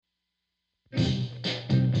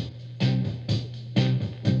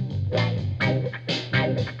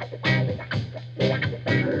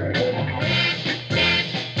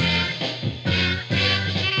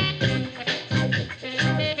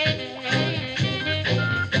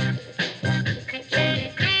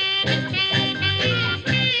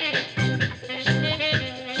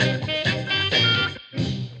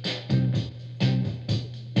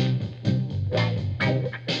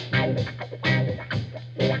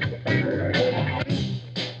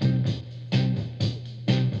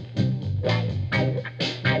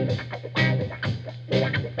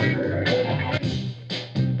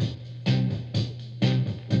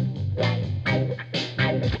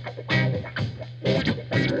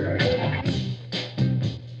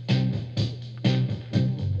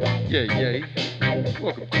Yeah, yeah.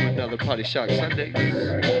 Welcome to another Party Shock Sunday.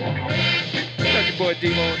 Got your boy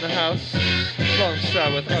Demo in the house,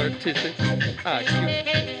 alongside with Artistic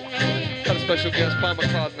IQ. Got a special guest, Paul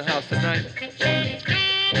McCloud, in the house tonight. Could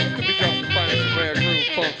be dropping the finest of rare groove,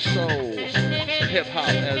 funk, soul, some hip hop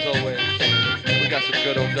as always. We got some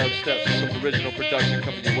good old dubsteps and some original production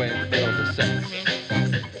coming your way in the middle of the sets.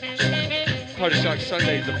 Party Shock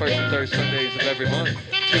Sundays, the first and third Sundays of every month.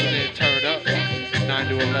 Tune in, turn up, 9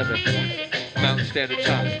 to 11, Mountain Standard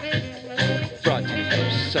Time. Brought to you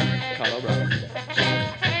from Southern Colorado.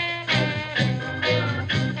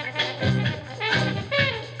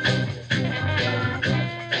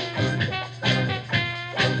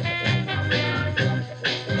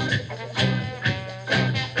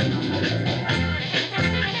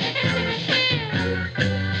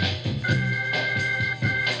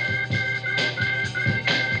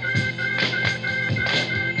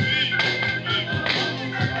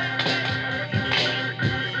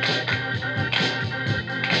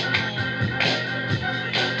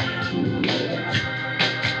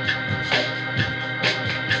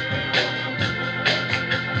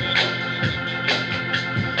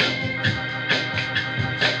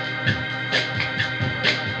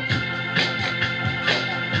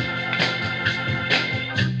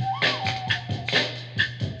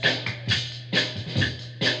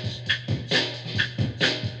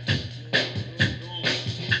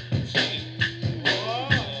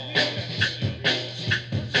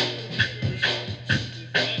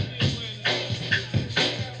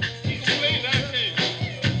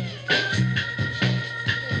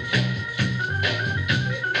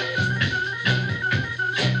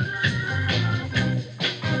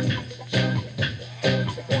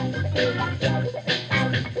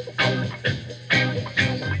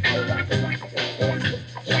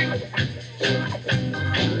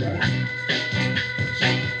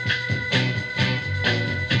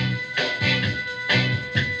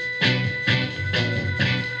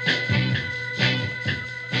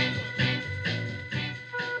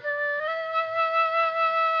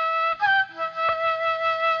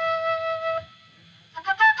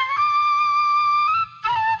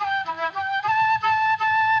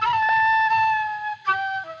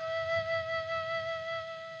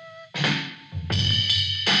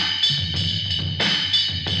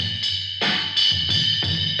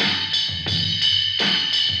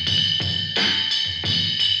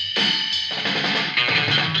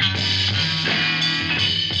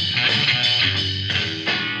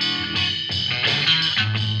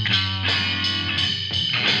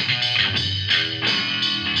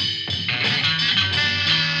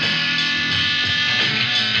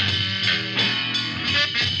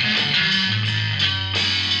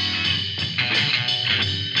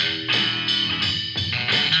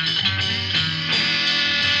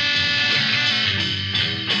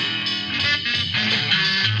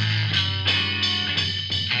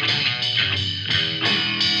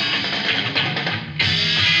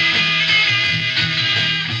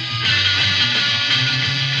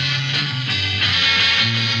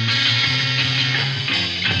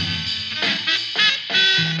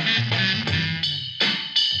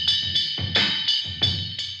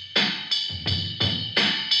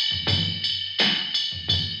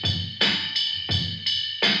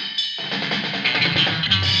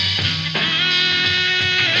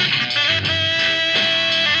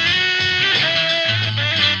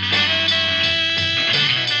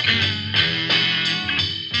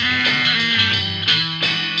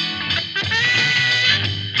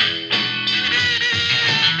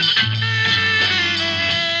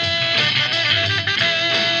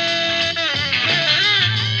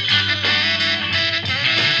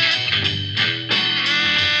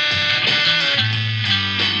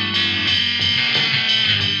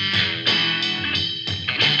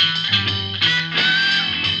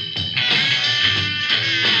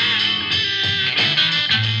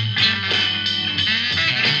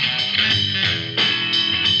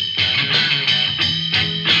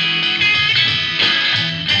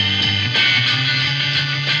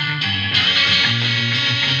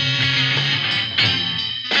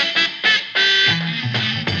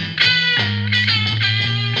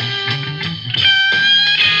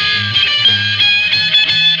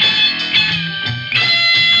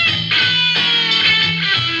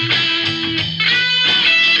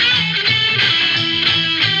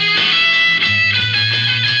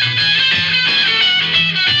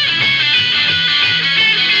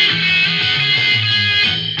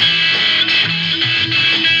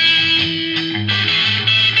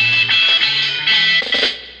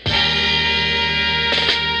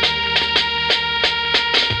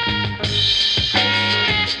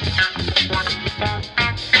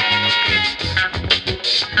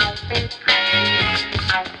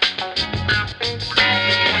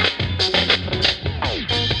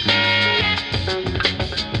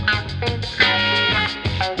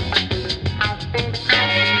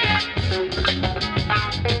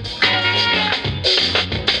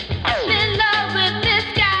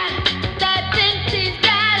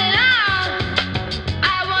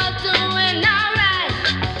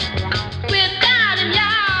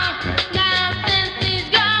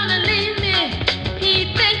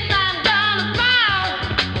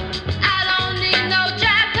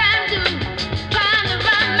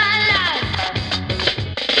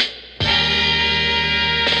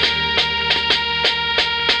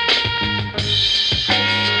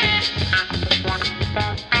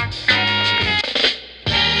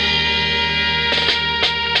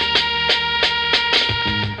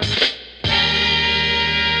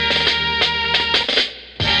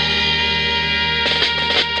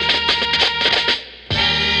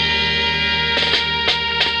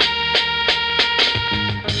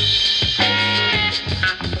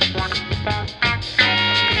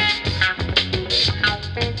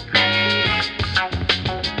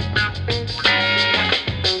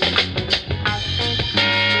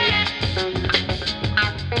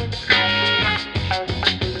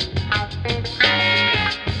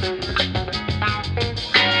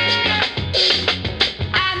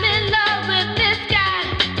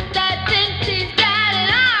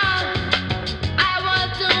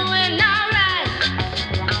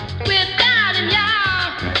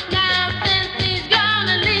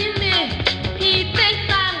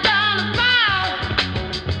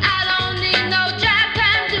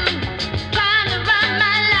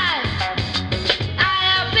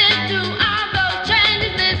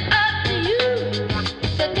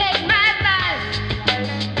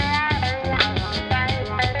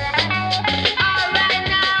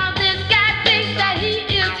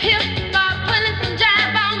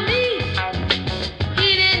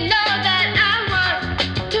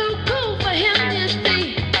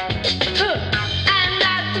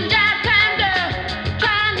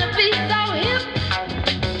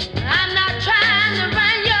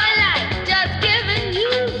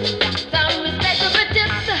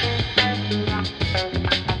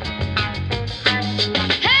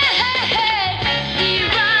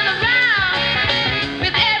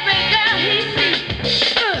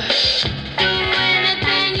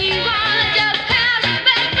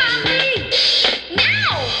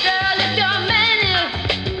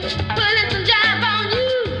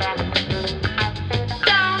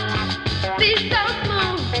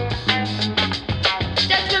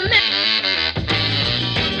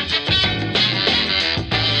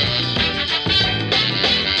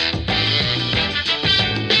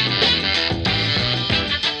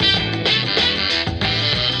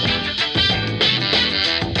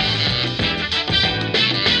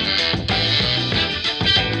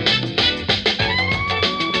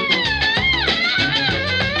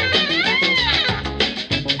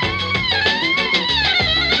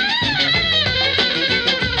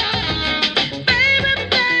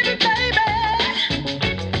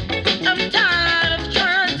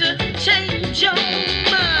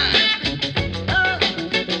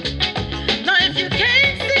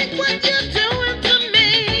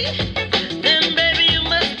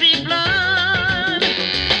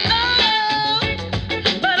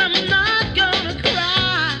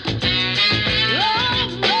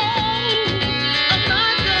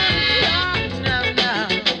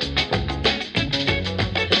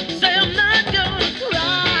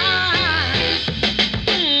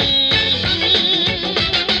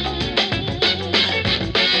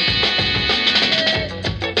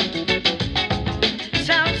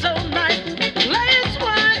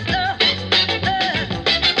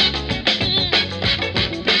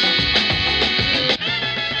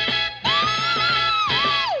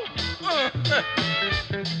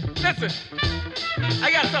 Listen,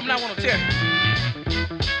 I got something I want to tell you.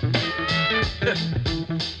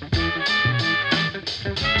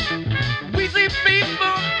 We see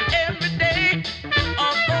people every day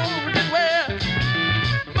all over the world.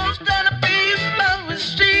 Most of the people we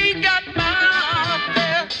see got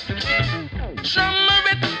money. Some are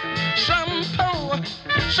rich, some poor,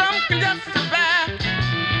 some can just survive.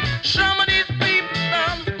 Some of these people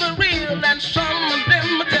are for real and some of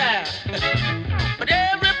them are die. But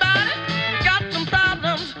everybody got some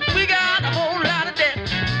problems. We got a whole lot of debt.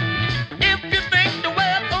 If you think the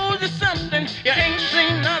world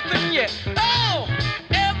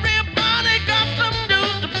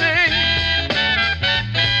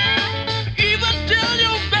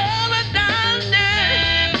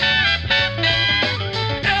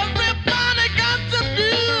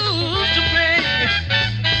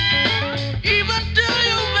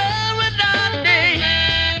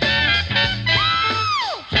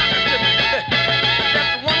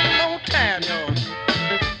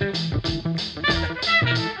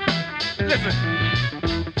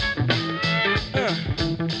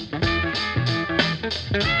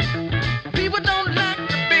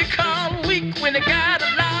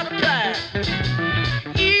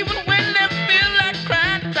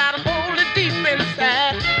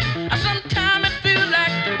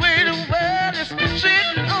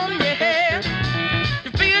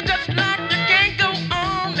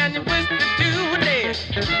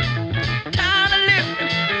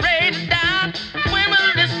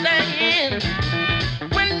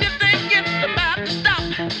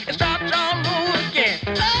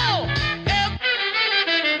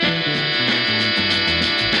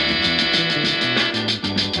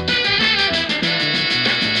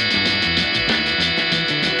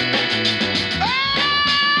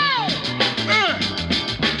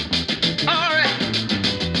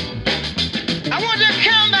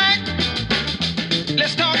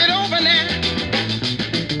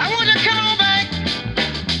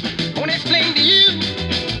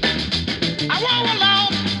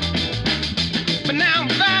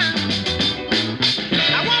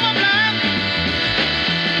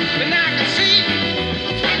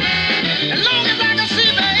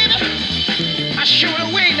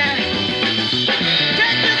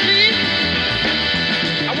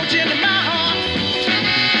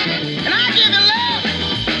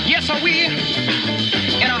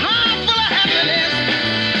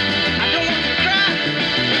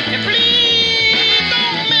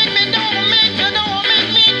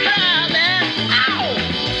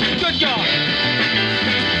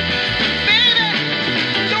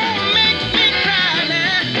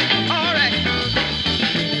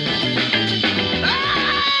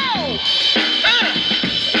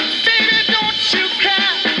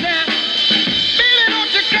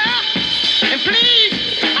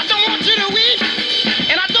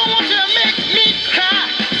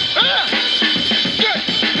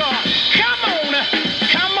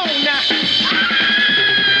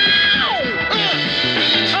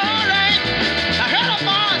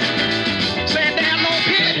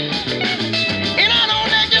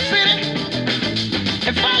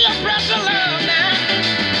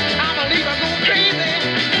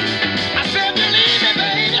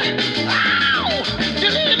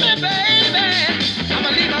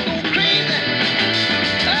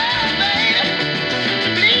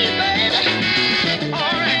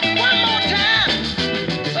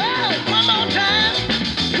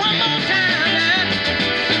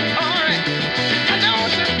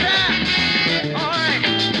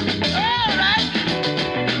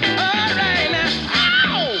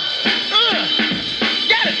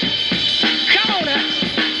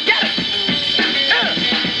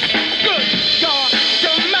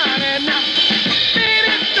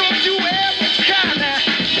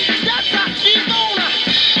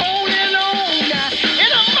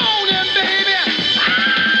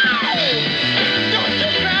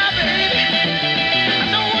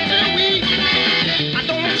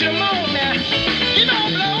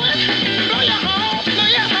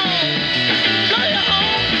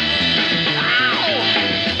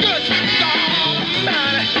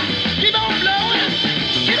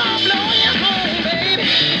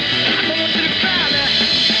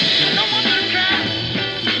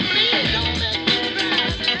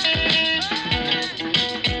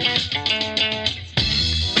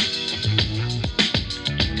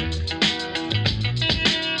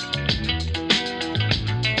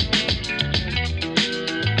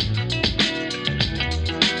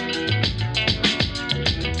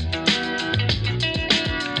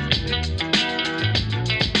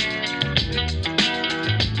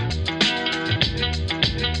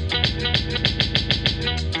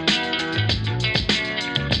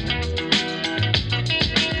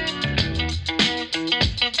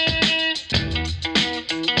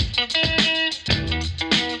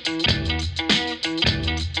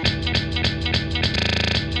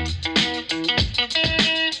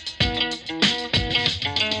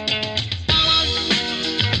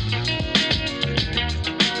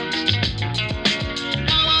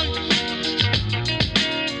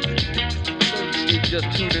just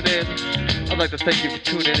tuning in, I'd like to thank you for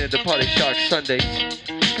tuning in to Party Shark Sundays.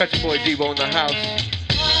 Got your boy Debo in the house.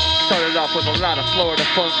 Started off with a lot of Florida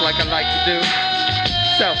funk like I like to do.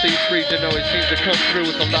 Southeast region always seems to come through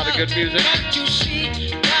with a lot of good music.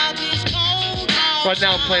 Right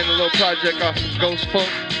now I'm playing a little project off some Ghost Funk.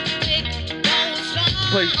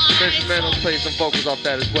 Play some instrumentals, play some vocals off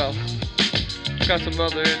that as well. Got some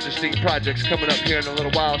other interesting projects coming up here in a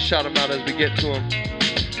little while. Shout them out as we get to them.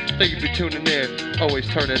 Thank you for tuning in. Always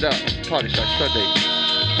turn it up. Party Shark Sunday.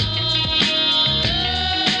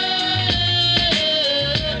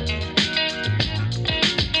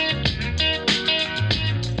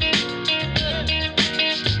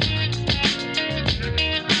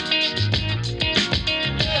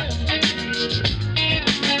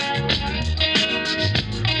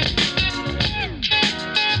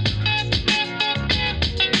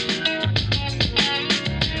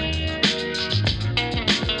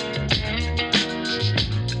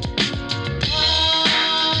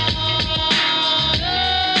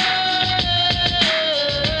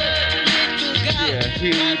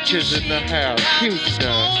 Huge is in the house. Huge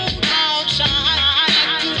now.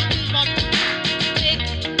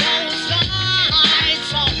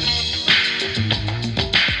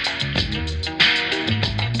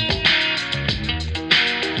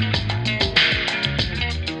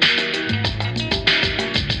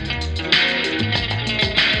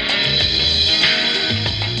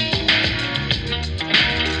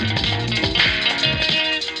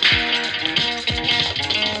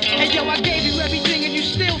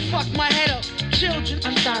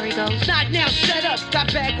 Not now, shut up.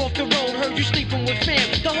 Got back off the road, heard you sleeping with fam.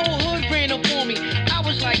 The whole hood ran up on me. I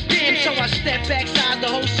was like, damn, so I stepped backside the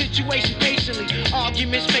whole situation patiently.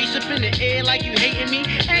 Arguments face up in the air like you hating me.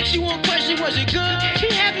 Ask you one question, was it good?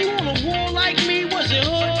 He have you on a wall like me, was it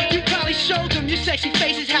hood? You probably showed them your sexy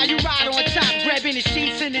faces, how you ride on top, grabbing the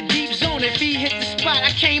sheets in the deep zone. If he hit the spot,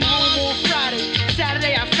 I came home on Friday.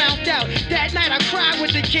 Saturday I found out. That night I cried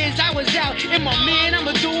with the kids, I was out. And my man,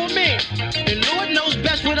 I'ma do a man. And Lord knows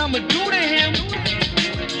best what I'ma do to him.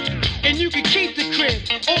 And you can keep the crib.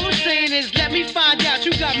 All I'm saying is let me find out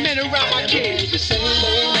you got men around my kids.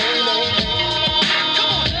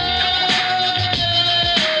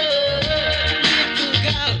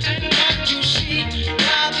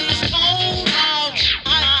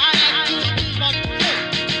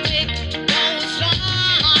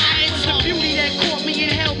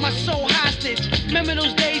 Remember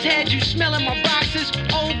those days had you smelling my boxes?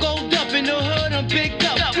 Old gold up in the hood, I'm picked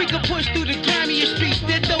up. We could push through the grimiest streets,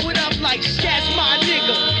 then throw it up like that's my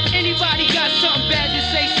nigga. Anybody got something bad to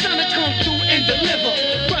say, son, to come through and deliver.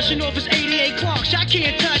 Brushing off his 88 Clarks, I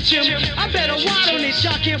can't touch him. I better wide on it,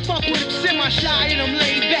 y'all can't fuck with him. Semi-shy and I'm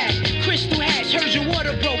laid back. Crystal hats, heard your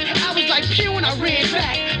water broke. I was like pew and I ran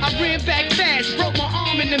back. I ran back fast, broke my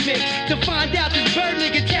arm in the mix. To find out this bird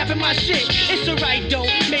nigga tapping my shit. It's alright though,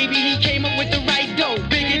 maybe he came up with the right dough.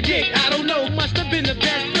 Bigger dick, I don't know, must have been the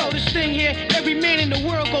best flow. This thing here, every man in the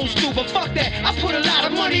world goes through. But fuck that, I put a lot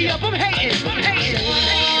of money up, I'm hating.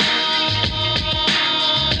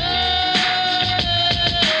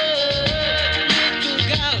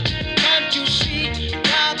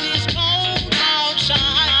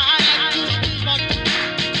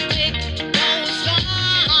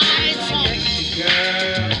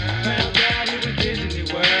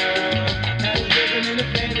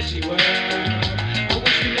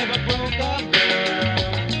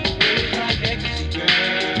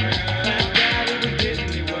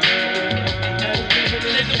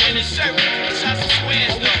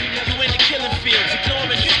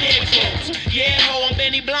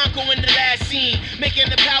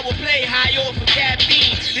 Making the power play high off of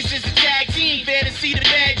caffeine. This is a tag team, fantasy the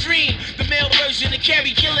bad dream. The male version of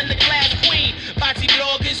Carrie killing the class queen. Bati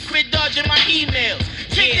bloggers quit dodging my emails.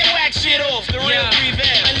 Take that whack shit off, the real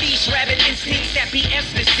prevail. Unleash rabbit instincts that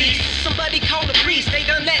BF's deceased. Somebody call the priest, they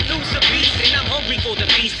done let loose a beast. And I'm hungry for the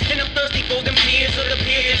beast, and I'm thirsty for them tears of the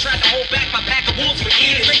peer that tried to hold back my pack of wolves for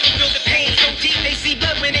years. They can feel the pain so deep, they see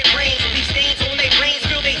blood when it rains. These stains on their brains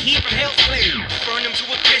feel they heat from hell's flame. Burn them to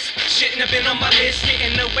a crisp, shouldn't have been on my list.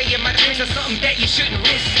 Getting away in my dreams are something that you shouldn't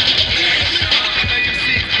risk.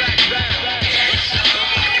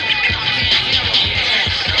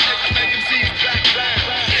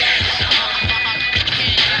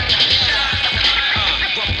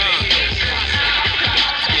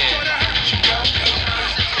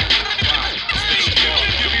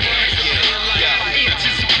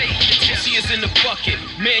 In the bucket,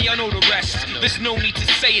 Man, y'all know the rest. There's no need to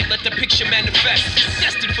say it, let the picture manifest.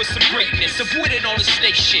 Destined for some greatness, avoiding all the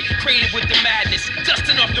snake shit. Created with the madness,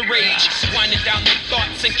 dusting off the rage. Winding down the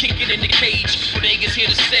thoughts and kicking in the cage. Bodega's here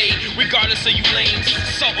to stay, regardless of you lanes.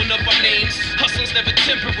 Salting up our names, hustle's never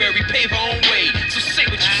temporary. Pave our own way, so say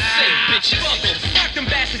what you say, bitches. Knock them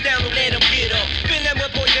bastards down, don't let them get up. Fill them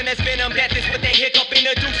with poisonous venom, that is what they hiccup.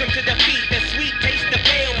 Introduce them to defeat, the sweet taste of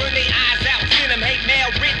fail. Burn their eyes out, send them hate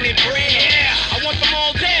mail written in braille. Yeah, I want them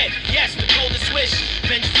all dead. Yes, the coldest wish.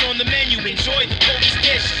 Vengeance on the menu, enjoy the coldest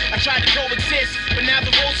dish. I tried to coexist, but now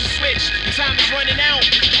the roles are switched. The time is running out,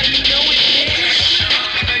 and you know it is.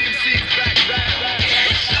 Make them see back, back, back.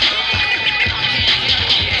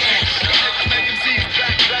 Make them see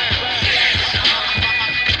back, back, back.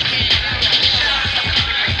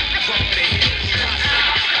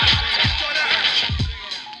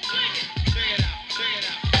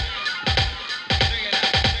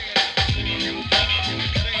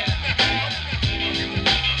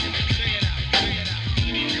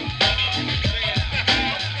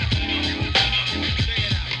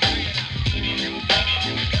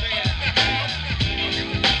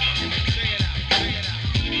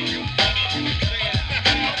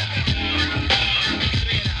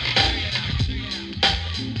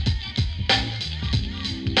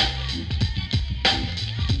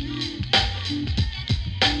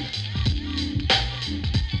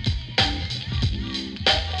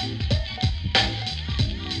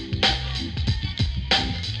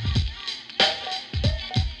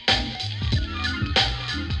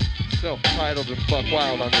 Self-titled and buck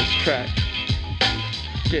wild on this track.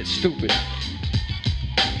 Get stupid.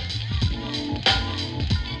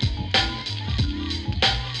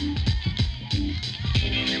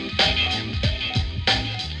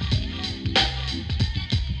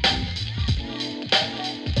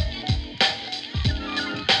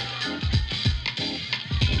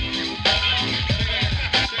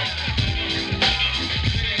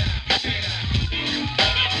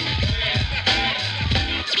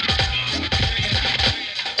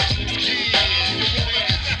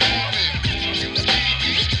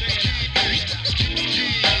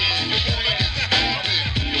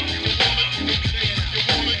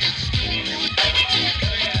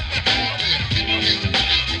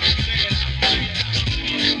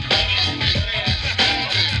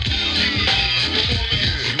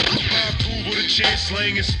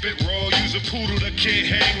 Slang and spit raw, use a poodle that can't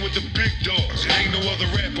hang with the big dogs. It ain't no other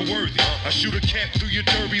rapper worthy. I shoot a cap through your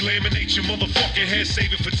derby, laminate your motherfucking head,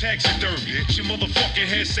 save it for taxidermy. Bitch, your motherfucking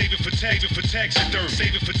head, save it for taxidermy.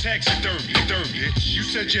 Save it for taxidermy. Bitch, you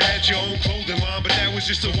said you had your own clothing line, but that was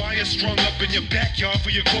just a wire strung up in your backyard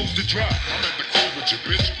for your clothes to dry. I'm at the crib with your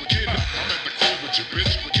bitch. I'm at the crib with your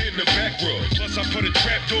bitch. Get in the back rub. Plus I put a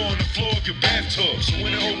trap door on the floor of your bathtub, so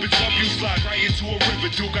when it opens up, you slide right into a river,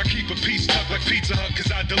 Duke. I keep a piece tucked like Pizza Hut,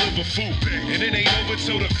 cause I deliver food. And it ain't over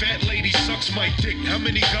till the fat lady sucks my dick. How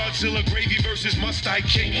many Godzilla gravy versus must I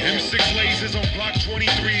kick? M6 lasers on block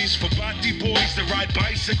 23s for body boys that ride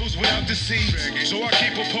bicycles without the seats. So I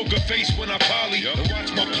keep a poker face when I poly and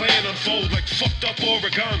watch my plan unfold like fucked up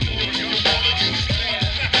origami.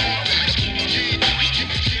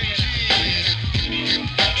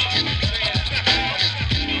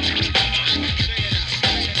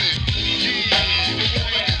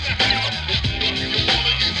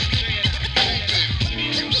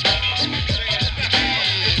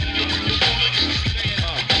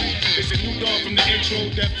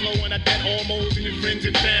 That flow and I dead almost in your friends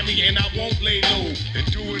and family, and I won't lay low. And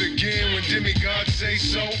do it again when demigods say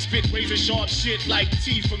so. Spit razor sharp shit like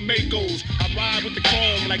teeth from Makos. I ride with the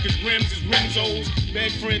chrome like his rims is Renzos.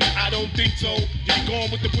 Beg friends, I don't think so. You be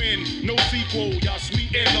going with the wind, no sequel. Y'all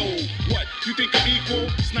sweet and low. What, you think I'm equal?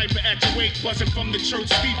 Sniper at your wake, busting from the church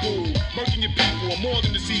steeple. Murking your people, I'm more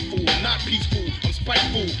than a seafood. I'm not peaceful, I'm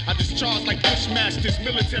spiteful. I discharge like Bushmasters,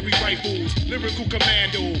 military rifles. Lyrical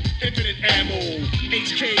commando, infinite ammo.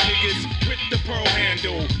 HK niggas with the pearl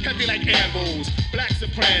handle. Heavy like anvils, black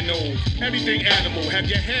soprano. Everything animal, have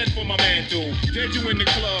your head for my mantle. Dead you in the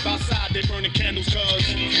club, outside they burning candles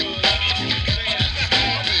cuz.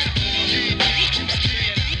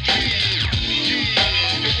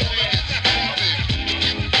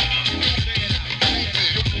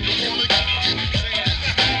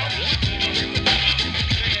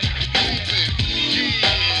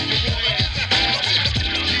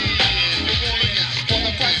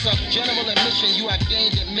 General admission, you have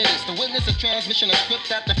gained admittance. To witness a transmission of script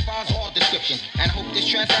that defies all this description. And I hope this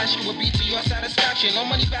transaction will be to your satisfaction. No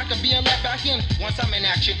money back or being let back in. Once I'm in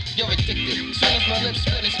action, you're addicted. Soon as my lips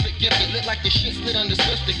split and spit gifted, lit like the shit slid on the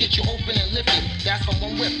switch to get you open and lifted. That's from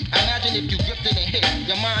one whip. Imagine if you gripped it and hit it.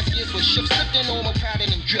 Your mind's gears would shift, slipped in normal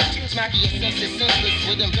pattern and drift. Smacking your senses senseless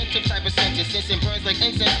with inventive type of sentence. Sensing birds like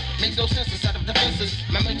incense makes no sense inside of defenses.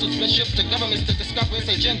 My mental's been shipped to governments to discover its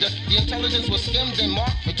agenda. The intelligence was skimmed and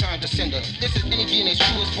marked, returned to sender. This is any being in its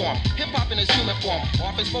truest form. Hip-hop in its human form.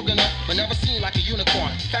 Often spoken of, but never seen like a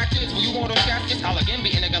unicorn. Fact is, when you want those caskets, I'll again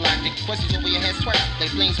be intergalactic. Questions over your heads twice, they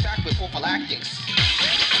flames back with prophylactics.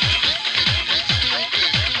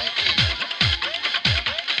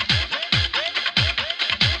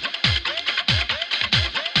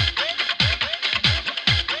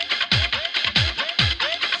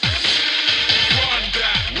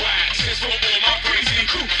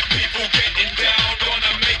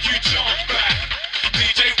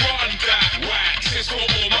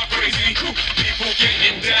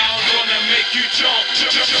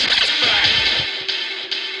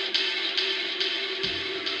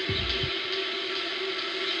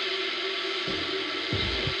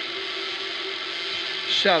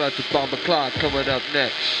 Shout out to Bomber Clock coming up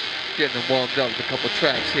next. Getting them warmed up with a couple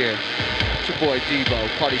tracks here. It's your boy Debo,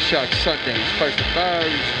 Party Shark Sundays, first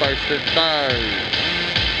and third.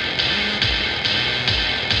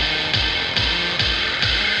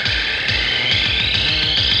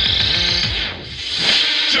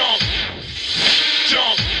 Jump,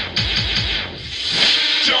 jump,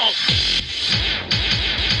 jump,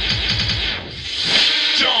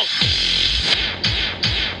 jump,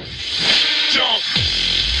 jump,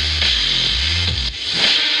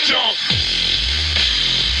 jump.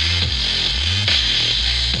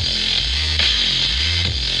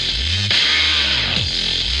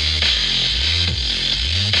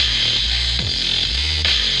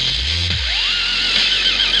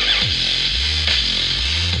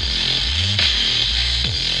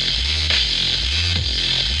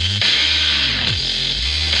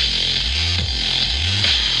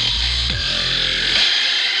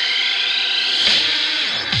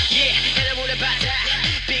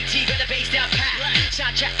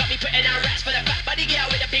 Jack got me putting out raps for the fat body girl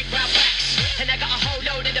with the big brown backs. And I got a whole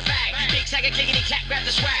load in the bag. Big tagger clickety clack, grab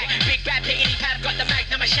the swag. Big bad piggity pad, got the mag.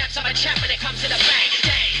 Now my champs, I'm a champ when it comes to the bang.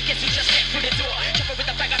 Dang, guess who just stepped through the door? Chopper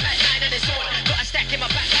with a bag of fat 9 on his sword. Got a stack in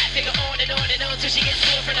my backpack, figure on and on and on till she gets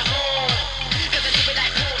sore from the horn. Cause I do it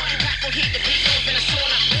like corn. Pack will heat the beat off in a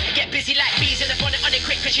sauna. I get busy like bees in the bonnet on it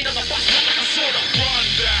quick, cause she knows my boss blood like a sauna. Run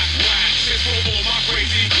that wax, it's for all my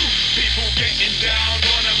crazy people getting down,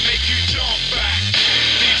 gonna make you jump back.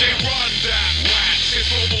 DJ run that wax, it's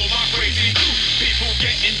for all my crazy people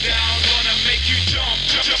getting down, gonna make you jump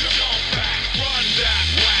back. Run that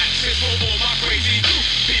wax, it's for all my crazy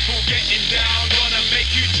people getting down, gonna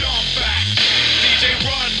make you jump back. DJ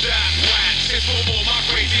run that wax, it's for all my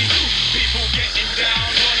crazy people getting down,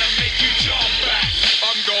 gonna make you jump back.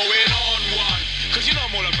 I'm going on one, cause you know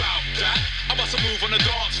I'm all about that. I bust a move on the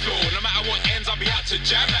dance floor, no matter what ends I'll be out to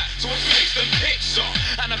jam at. So what's the next them picks up?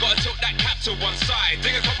 And I gotta tilt that cap to one side,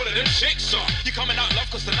 dig a couple of them chicks up. You coming out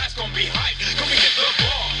love cause tonight's gonna be hype. Come and hit the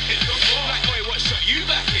bar, like oi, what shot you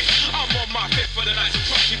back in? I'm on my fifth for the night, so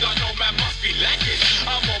trust you don't know man must be lacking.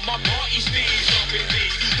 I'm on my party steez, up in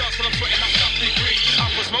these dance till I'm sweating up something degrees.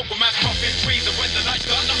 I'm for smoke with man's puffing trees, and when the night's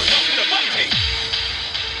done I'm a dog with a bunting.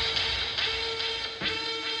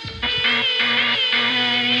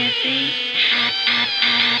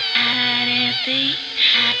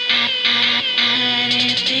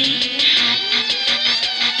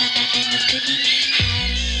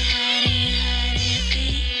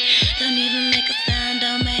 Don't even make a sound,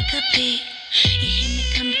 don't make a beat. You hear me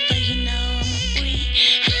coming for you know I'm a freak.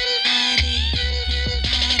 Hide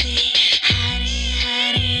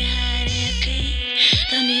it, see.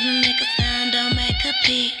 Don't even make a sound, don't make a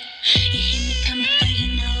beat. You hear me coming for you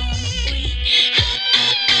know I'm a freak.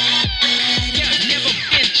 Never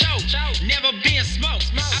been choked, never been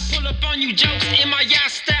smoked. I pull up on you jokes in my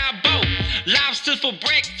yacht style boat. Lobster for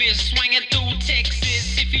breakfast, swinging through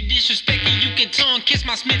Texas. If you disrespecting, you can tongue kiss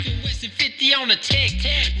my Smith & Wesson 50 on the tech.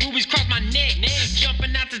 Rubies cross my neck,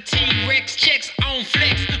 jumping out the T-Rex, checks on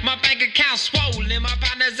flex. My bank account swollen, my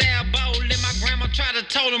partner's elbowing. My grandma tried to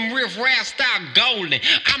told him riff rap style golden.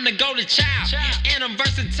 I'm the golden child, and I'm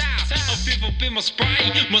versatile. A fifth up in my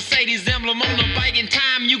spray, Mercedes emblem on the bike. In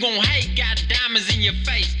time you gon' hate, got diamonds in your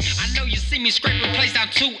face. I know you see me scraping place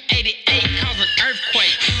out 288, causing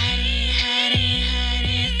earthquake. Hide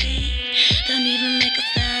it, see. Don't even make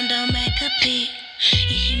a sound, don't make a beat.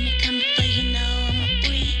 You hear me coming for you know I'm a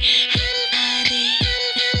freak. Hide it,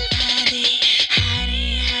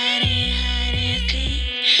 see.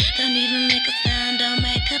 Don't even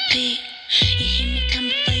pee. You hear me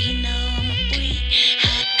coming for you know I'm a freak.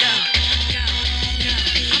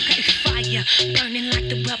 Okay, fire, burning like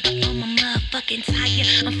the rubber on my motherfucking tire.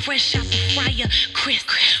 I'm fresh out the fryer, crisp,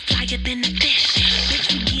 flyer than a fish.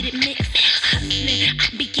 Bitch, we get it mixed, hustling.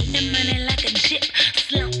 I be getting money like a jip,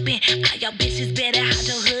 slumping. All y'all bitches better hide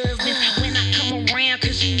your husbands when I come around,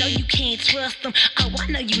 cause you know you can't trust them. Oh, I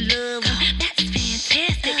know you love him, that's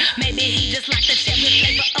fantastic. Maybe he just like the cherry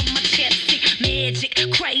flavor of my chapstick. Magic,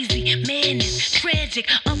 crazy, madness, tragic.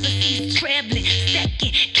 Overseas traveling,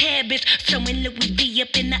 stacking cabbage, throwing Louis V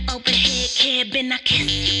up in the overhead cabin. I guess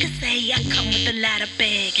you could say I come with a lot of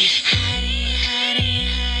baggage. Hide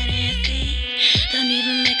and seek. Don't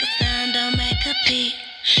even make a sound, don't make a beat.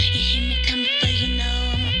 You hear me coming for you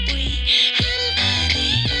know I'm a freak. Hide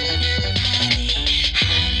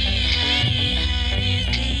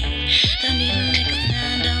and seek. Don't even make a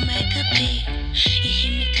sound, don't make a beat. You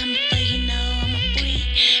hear me coming for you know I'm a freak.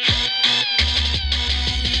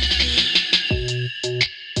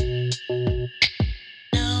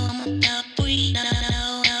 No, I'm a freak. No,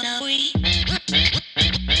 freak.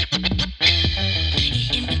 You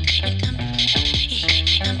hear me coming.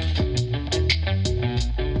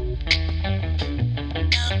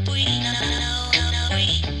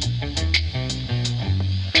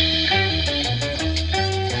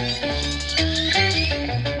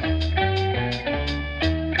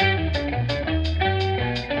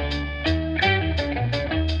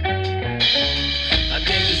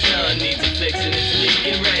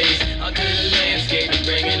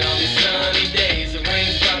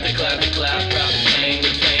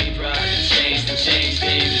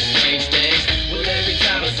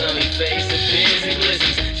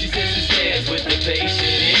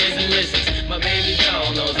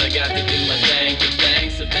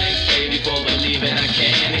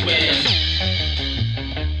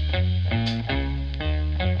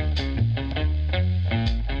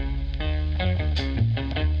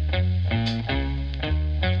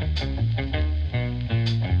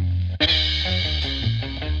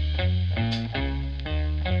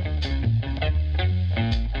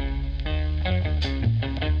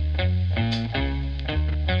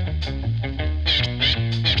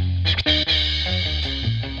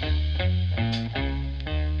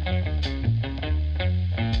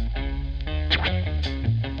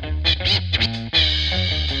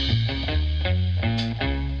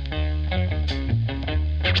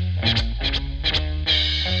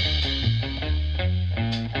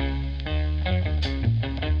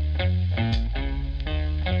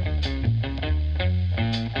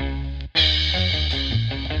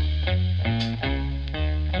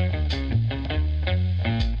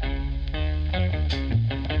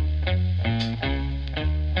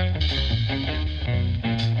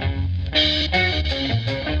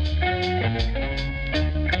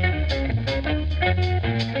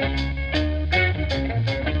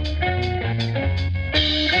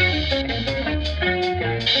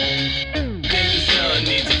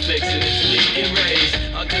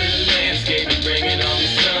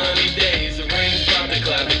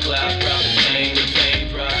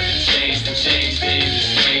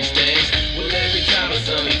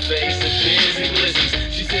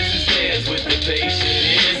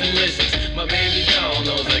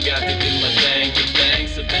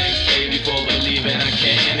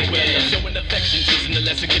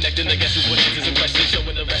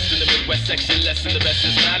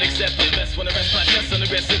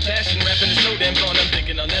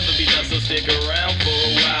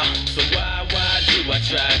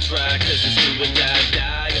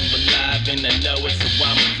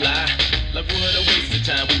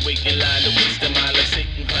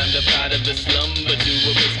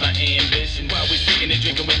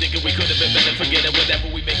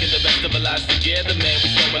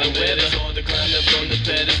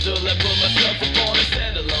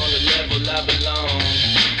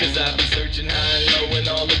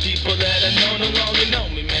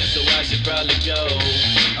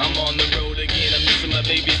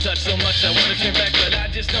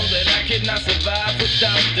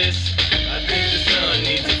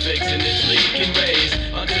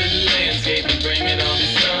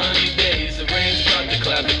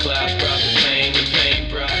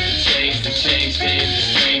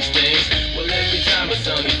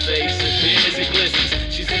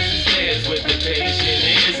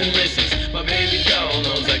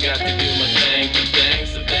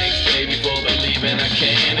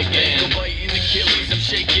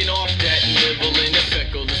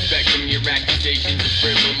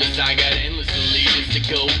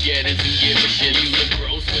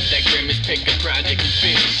 Pick a project and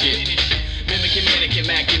finish it. Mimicking, mannequin,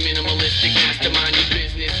 macking, minimalistic, mastermind your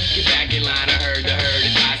business. risk. Get back in line, I heard the herd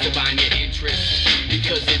advised to bind your interest,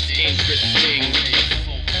 because it's interesting.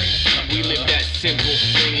 We live that simple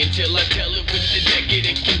thing until I tell it with the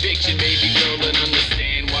decadent conviction. Baby girl, and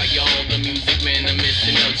understand why y'all the music man are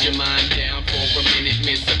missing. Held your mind down for a minute,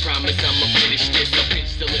 miss. I promise I'ma finish this. I'll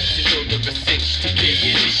pinch the lips until they're a cinch. To get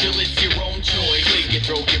initial, it's your own choice. Clear your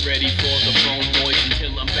throat, get ready for the phone boys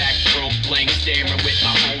until I'm back broke, blank, staring with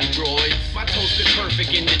my home droids. My toast is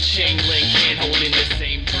perfect in the chain link, can't hold in the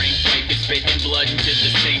same drink. Wipe and spitting blood into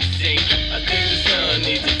the same sink. I think the sun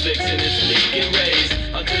needs a fix and it's leaking rays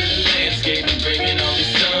onto the landscape and bringing all these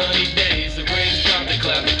sunny days. The rain's brought the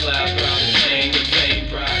cloud brought the pain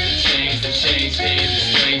brought the change, the change did the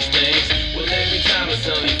strange things. Well, every time a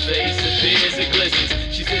sunny face appears, it glistens.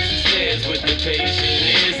 She sits and stares with the patient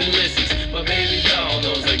ears and listens. My baby doll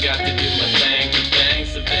knows I got to do my thing.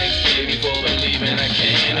 So thanks, baby, for believing I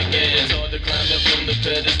can again. It's hard to climb up from the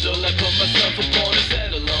pedestal. I put myself upon and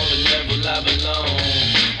settle on the level I belong.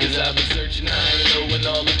 Cause I've been searching high and low, and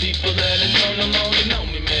all the people that I know no longer know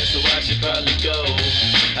me, man, so I should probably go.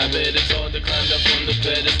 I bet it's hard to climb up from the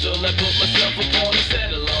pedestal. I put myself upon and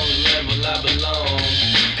settle on the level I belong.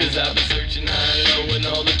 Cause I've been searching high and low, and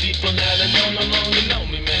all the people that I know no longer know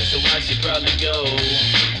me, man, so I should probably go.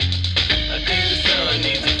 I think the sun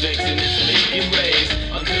needs a fix and it's leaking rays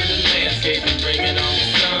onto the landscape and bringing on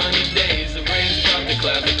these sunny days. The rain's brought the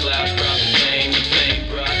clouds brought the pain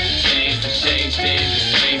brought the change did the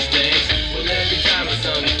strange things. Well, every time a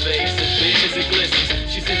sunny face appears, it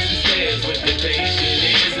glistens. She sits and stares with the patient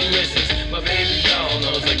ears and listens. My baby doll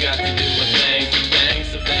knows I got to do a thing.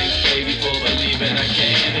 So thanks, baby, for believing I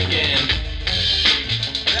can again.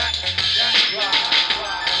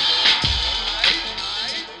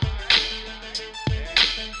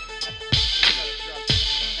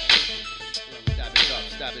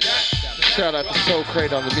 Shout out to Soul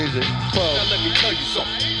Crate on the music. 12. Now let me tell you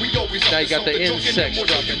something. We always Now you got the insects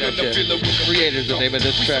dropping at you. Creator's the name of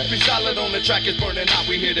this track. Be solid on the track, is burning out.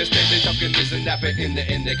 We hear this, they talking this and that, but in the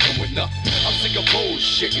end they come with nothing. I'm sick of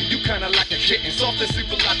bullshit. You kinda like a kitten. Soft and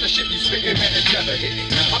simple like the shit you spitting, man, it's never hitting.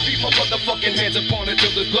 I beat my motherfucking hands upon it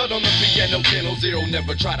till there's blood on the piano. Channel 0,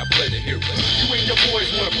 never try to play the hero. You and your boys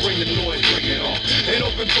wanna bring the noise, bring it on. An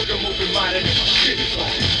open book and moving minded, and my shit is on.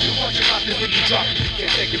 You watch your mouth, when you drop it, you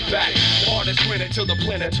can't take it back. Hardest grin until the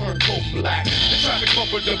planet turned cold black. The traffic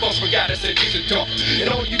bumper, the bumper got us at decent dump. And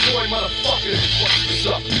all you toy motherfuckers is what's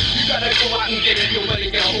up. You gotta go out and get it,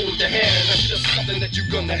 nobody can hold your hand. And that's just something that you're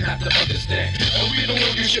gonna have to understand. And we don't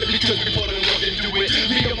know you shit because we put in work and do it.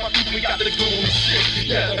 Me and my people, we got the glue and shit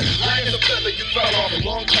together. Light as a feather, you fell off a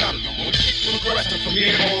long time ago. We're progressing from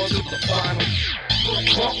here on to the final.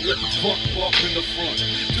 Bump, let the funk bump in the front.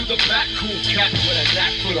 To the back, cool cat with a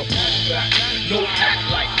knack for the bump back. No act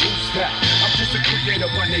like who's that? I'm just a creator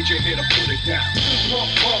by nature, here to put it down.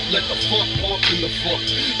 Bump, let the funk bump in the front.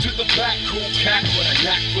 To the back, cool cat with a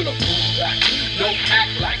knack for the boom back. No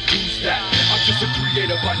act like who's that? I'm just a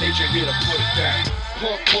creator by nature, here to put it down.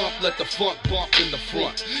 Bump, let the funk bump in the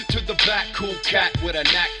front. To the back, cool cat with a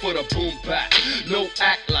knack for the boom back. No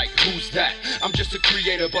act like who's that? I'm just a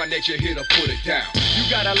creator by nature, here to put it down. You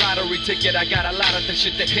got a lottery ticket, I got a lot of the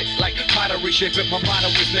shit that hit like pottery shape. But my motto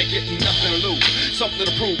is make it nothing to lose. Something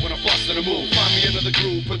to prove when I'm busting a move. Find me another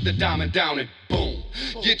groove, put the diamond down and boom.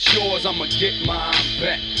 Get yours, I'ma get mine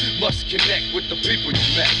back. Must connect with the people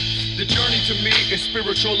you met. The journey to me is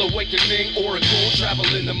spiritual awakening, oracle, travel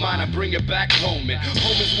in the mind, I bring it back home. And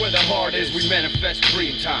home is where the heart is, we manifest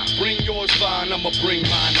dream time. Bring yours fine, I'ma bring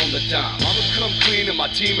mine on the dime. I'ma come clean and my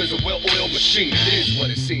team is a well-oiled machine. It is what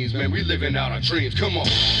it seems, man, we living out our dreams. Come on,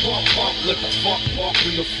 bump, let the funk bump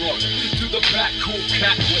in the front. To the back, cool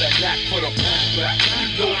cat with a knack for the bump back.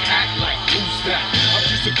 No act like who's that? I'm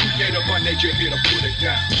just a creator by nature, here to put it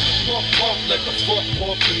down. Bump, let the funk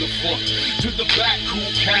bump in the front. To the back, cool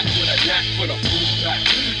cat with a knack for the boom back.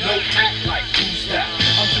 No act like who's that?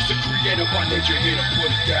 I'm just a creator by nature, here to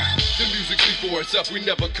put it down. The music speaks for itself, we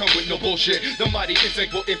never come with no bullshit. The mighty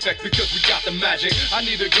instinct will infect because we got the magic. I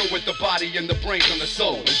need to go with the body and the brains and the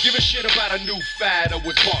soul. And give a shit about a new fad or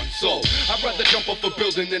what's bought and sold. I'd rather jump off a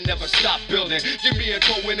building than never stop building. Give me a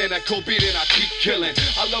Cohen and a Kobe and I keep killing.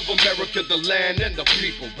 I love America, the land and the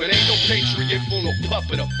people, but ain't no patriot for no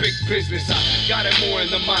puppet or big business. I got it more in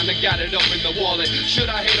the mind, I got it up in the wallet. Should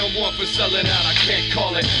I hate on one for selling out? I can't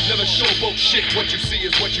call it. Never showboat shit, what you see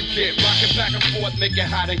is what you get. Rockin' back and forth, make it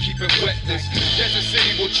hot and keep it wetness. Desert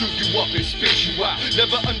City will chew you up and spit you out.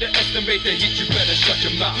 Never underestimate the heat, you better shut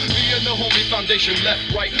your mouth. Me and the homie foundation,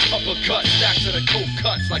 left, right, uppercut. Stacks of the cold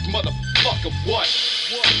cuts like motherfucker what?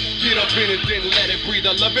 Get up in it, then let it breathe.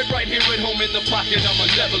 I love it right here at home in the pocket, I'ma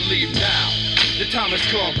never leave now. The time has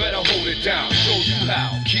come, better hold it down. Show you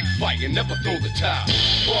how. Keep fighting, never throw the towel.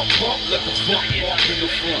 Bump, bump, let the funk walk in the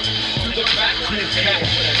front. To the back, cool cat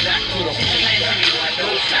with a knack for the whole back.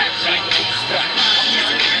 No sack, sack, no stack. I'm just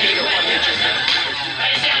a creator, I get your back.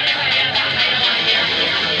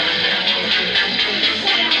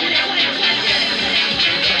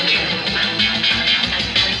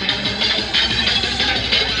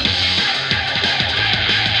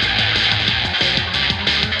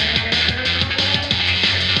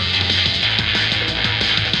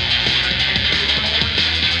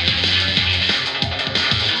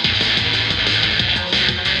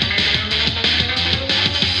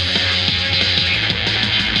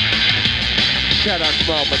 Shout out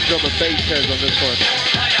to all my drum and bass heads on this one.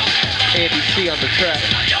 Andy C on the track.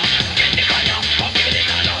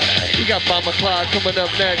 We got Bomber Clyde coming up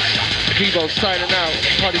next. Vivo signing out.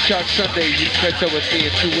 Party Shock Sundays. You can catch up with me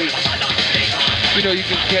in 2 weeks. You know you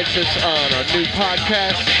can catch us on our new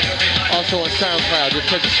podcast. Also on SoundCloud. Just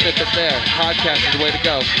click a snippet there. Podcast is the way to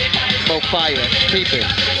go. Mo Fire. Keep it.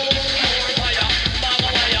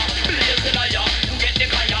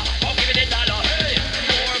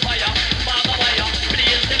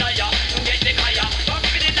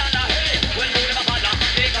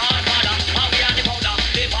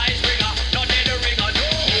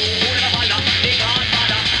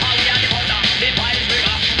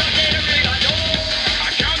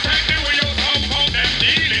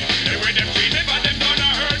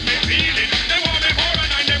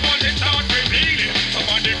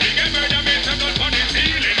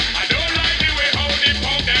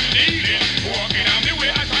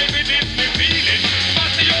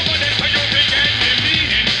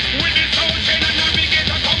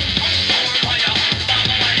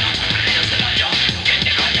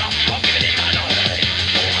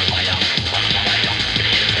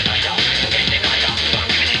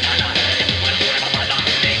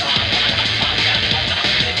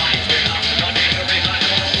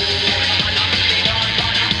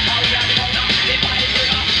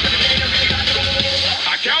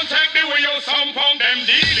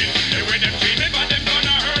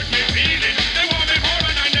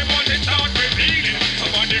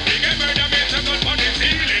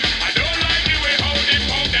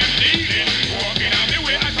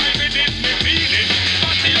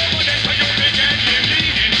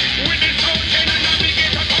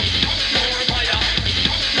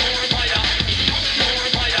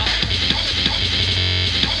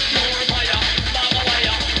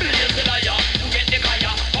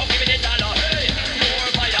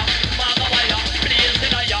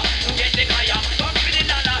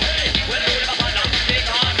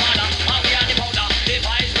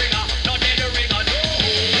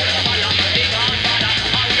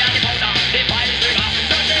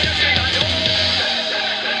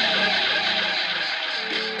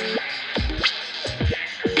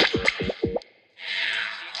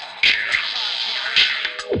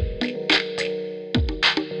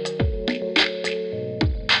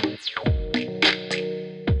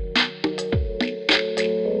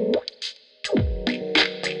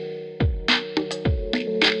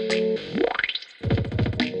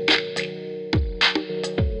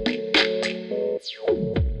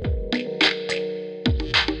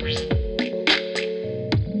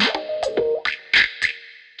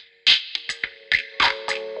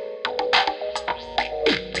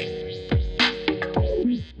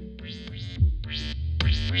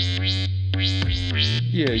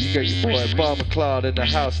 Yeah, you got your boy Bomber Clyde in the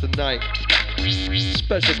house tonight.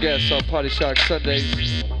 Special guest on Party Shock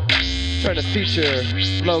Sundays. Trying to feature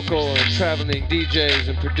local and traveling DJs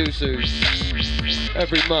and producers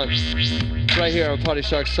every month. Right here on Party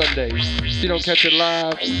Shock Sundays. If you don't catch it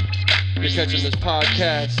live, you're catching this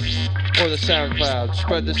podcast or the SoundCloud.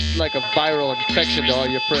 Spread this like a viral infection to all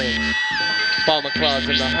your friends. Bomber Clyde's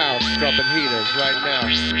in the house, dropping heaters right now.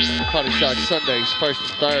 Party Shock Sundays, 1st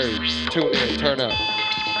and 3rd. Tune in, turn up.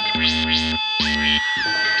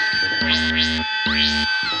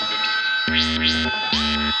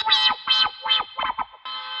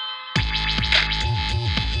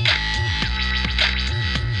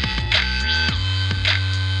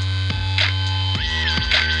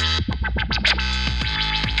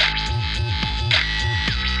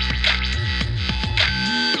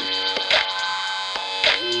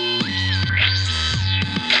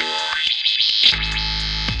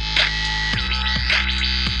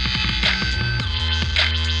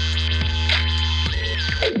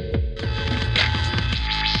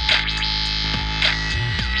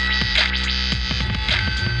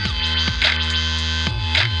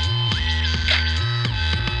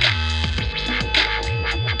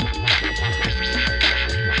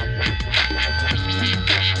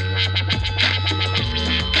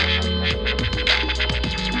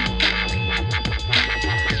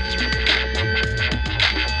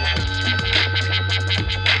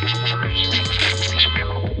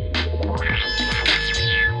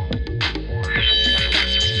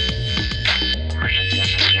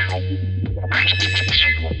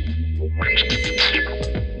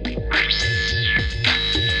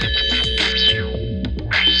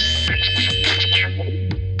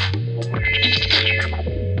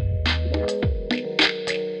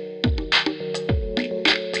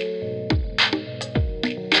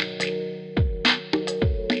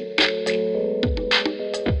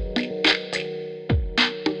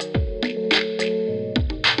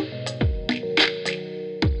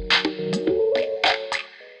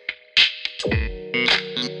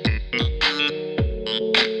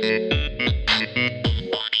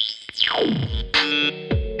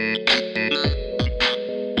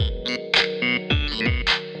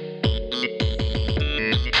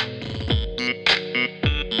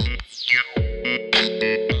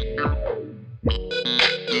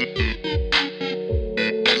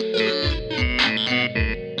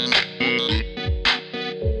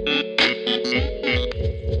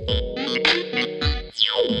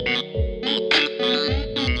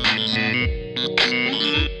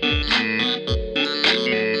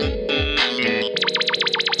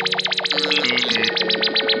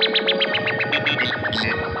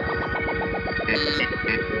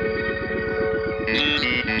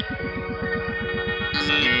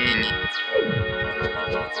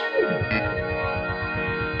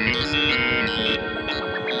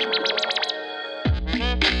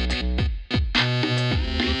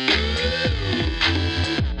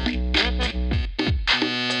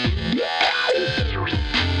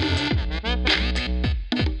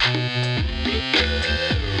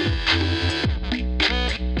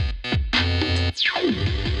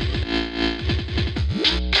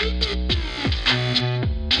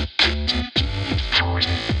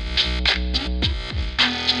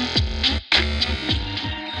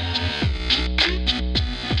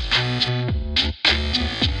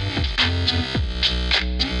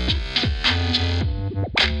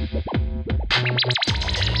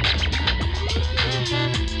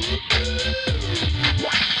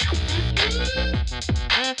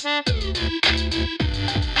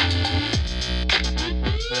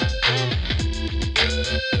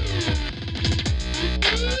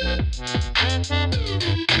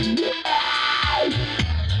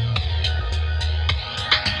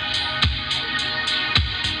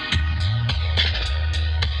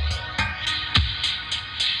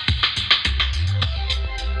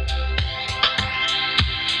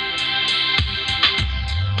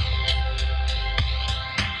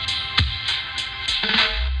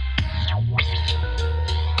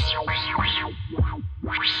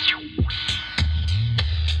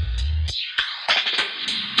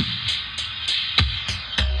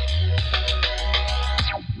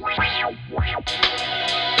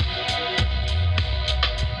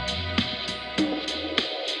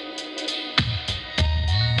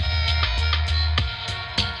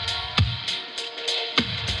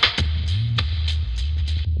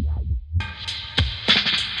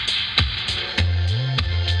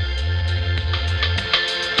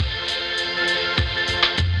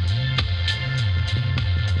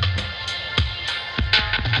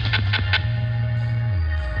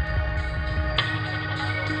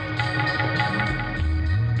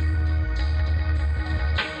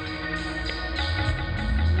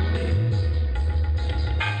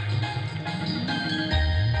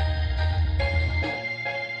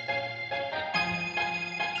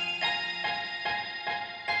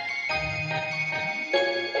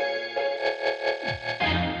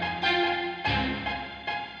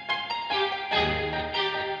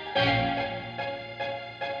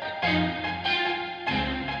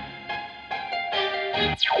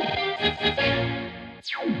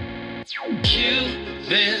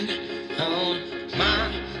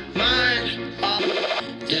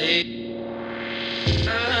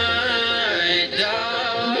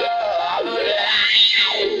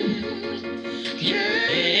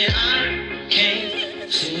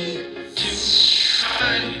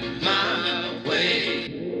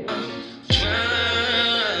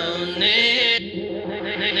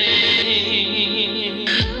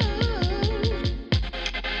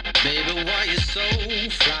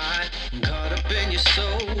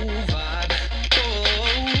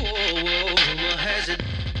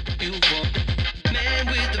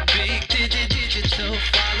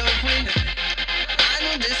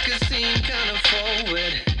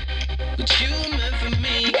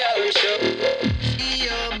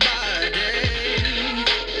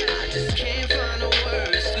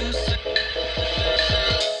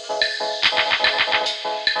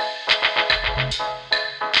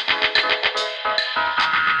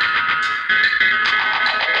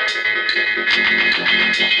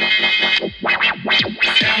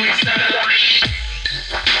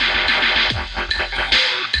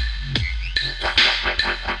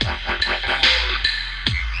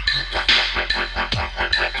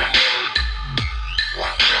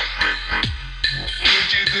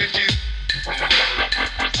 And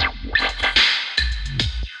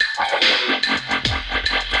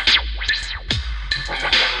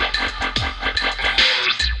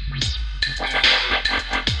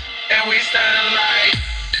we stand like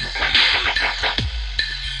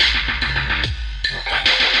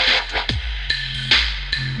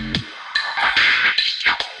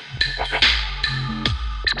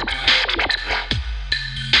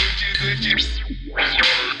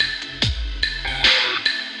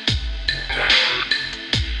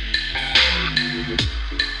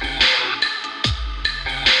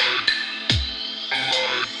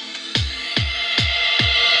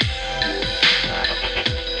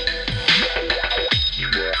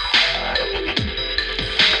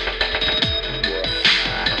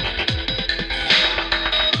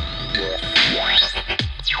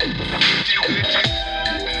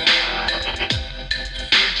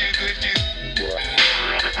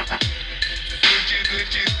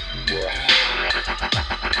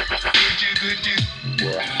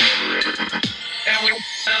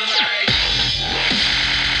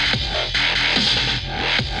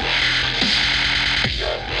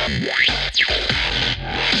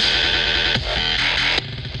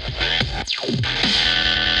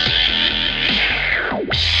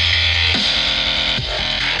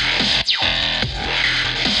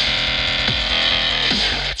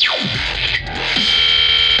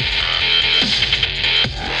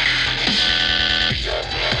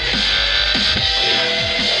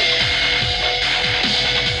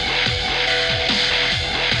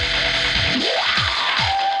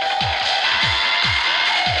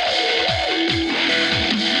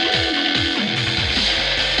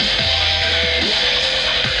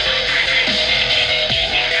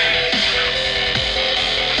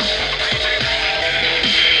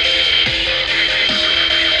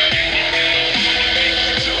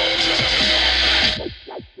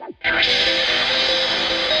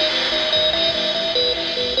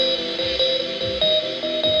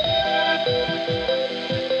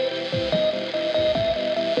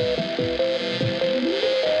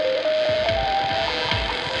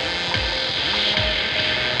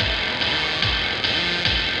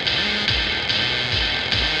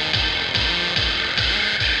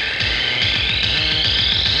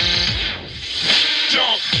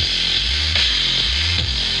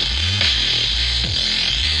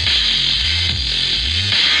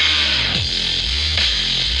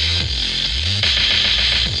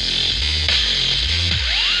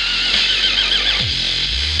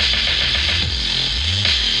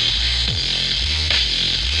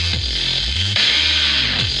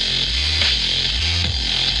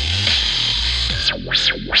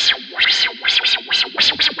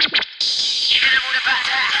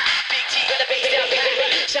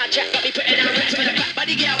Soundtrack got me putting on raps for the fat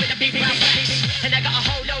body girl with the big round face. And I got a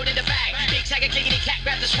whole load in the bag. Big tiger clickety clack,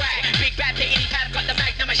 grab the swag. Big bad piggity pad, got the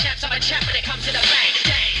magnum and champs. I'm a champ when it comes to the bang.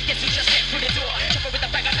 Dang, guess who just stepped through the door? Chopper with the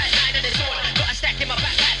bag of fat nine and it's on. Got a stack in my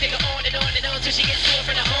backpack, they go on and on and on till she gets sore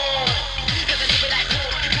from the horn. Cause I do it like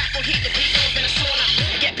corn. Crack will heat the beat over the sauna.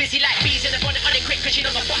 Get busy like bees in the bonnet on it quick cause she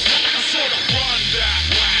knows my boss got like a sauna. Run that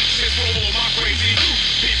wax, it's for all my crazy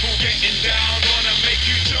people getting down, gonna make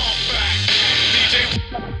you jump back. DJ.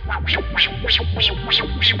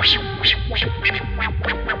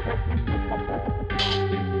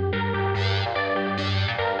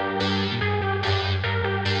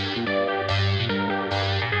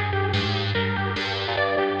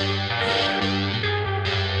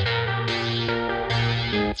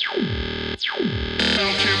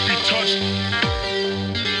 Style can't be touched.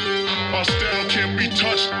 Our style can't be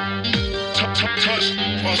touched. Touched.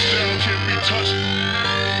 Our style can't be touched.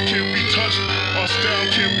 Can't be touched. Our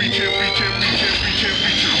style can't be touched.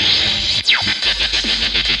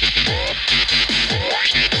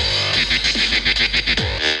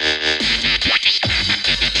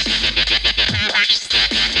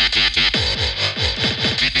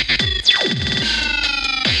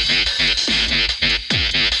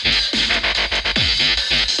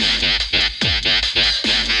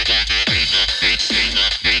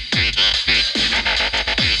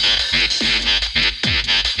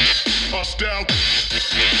 Our style.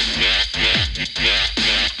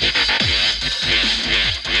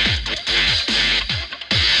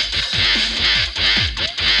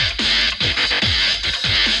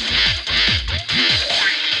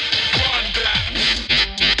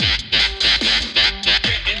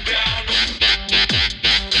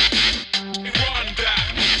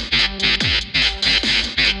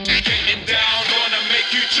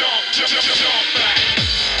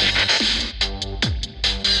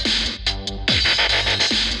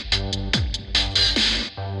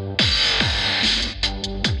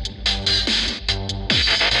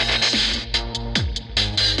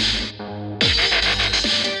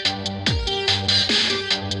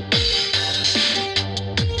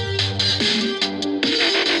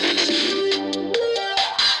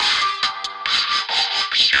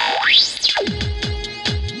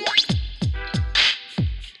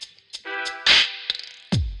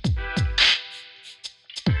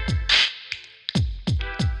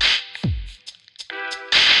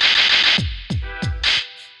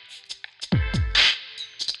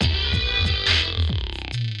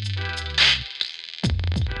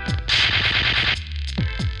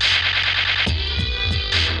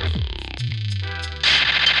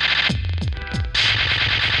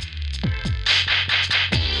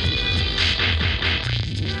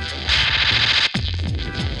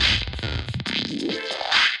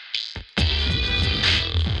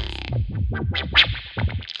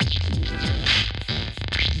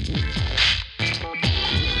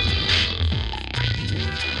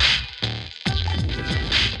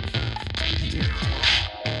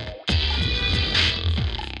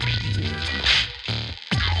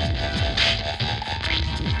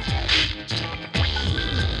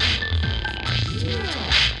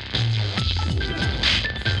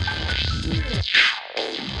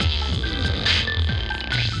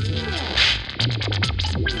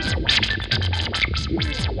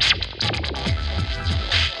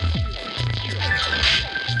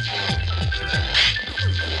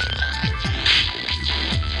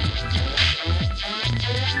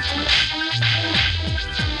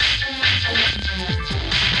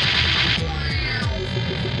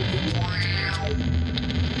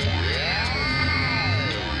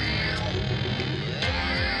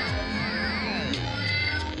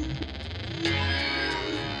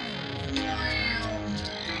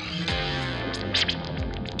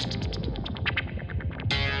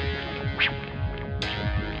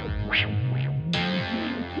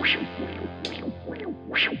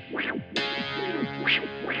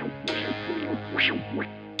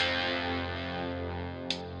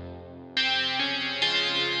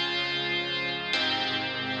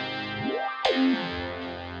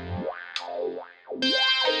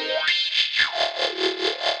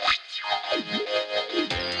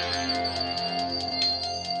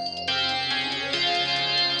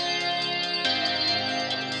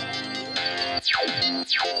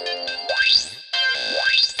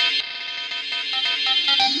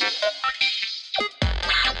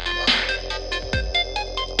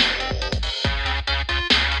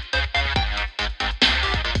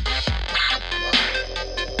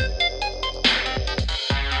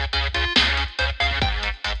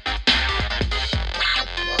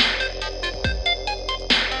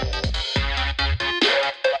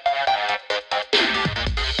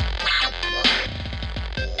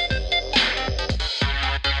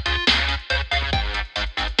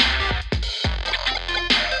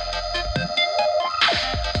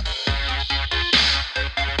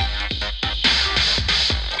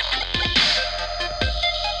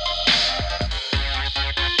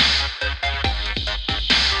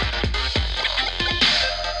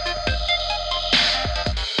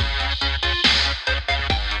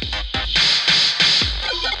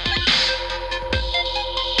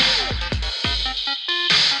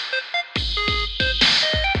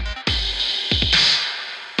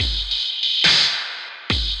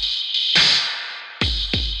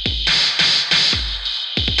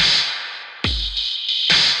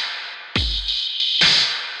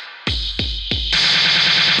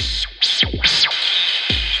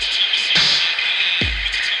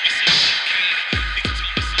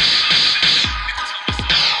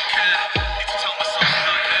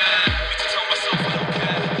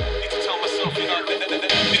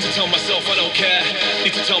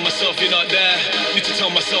 Need to tell myself you're not there. Need to tell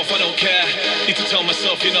myself I don't care. Need to tell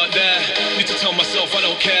myself you're not there. Need to tell myself I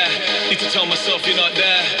don't care. Need to tell myself you're not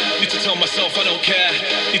there. Need to tell myself I don't care.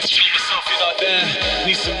 Need to tell myself you're not there.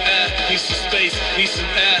 Need some air, need some space, need some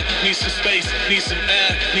air, need some space, need some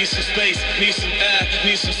air, need some space, need some air,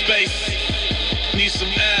 need some space, need some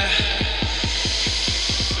air.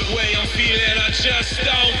 The way I'm feeling, I just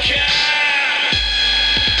don't care.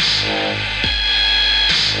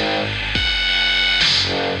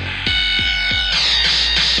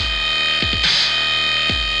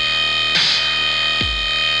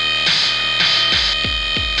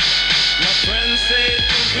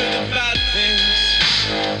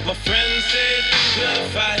 My friends say think of the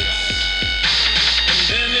fights, and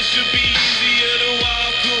then it should be easier to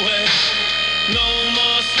walk away. No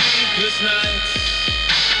more sleepless nights,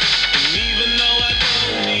 and even though I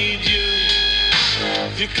don't need you,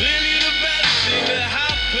 you're clearly the best thing that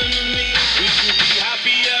happened to me. We should be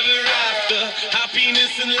happy ever after,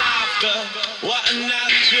 happiness and laughter. What a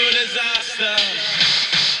natural disaster.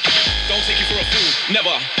 Don't take you for a fool,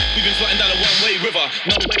 never. We've been floating down a one-way river,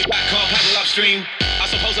 no way back, can't paddle upstream. I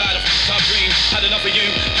suppose I had a f***ed up dream. Had enough of you,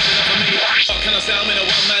 had enough of me. What can I say? I'm in a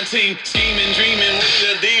one-man team. Scheming, dreaming,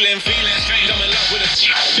 wheeling, dealing, feeling strange. I'm in love with a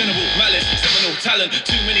general malice, seminal talent.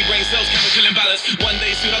 Too many brain cells, chemical imbalance. One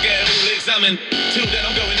day soon I'll get it all examined. Till then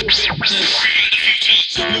I'm going all bit.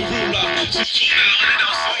 New ruler,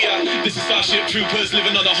 this is Starship Troopers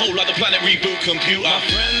living on a whole other planet. Reboot computer. My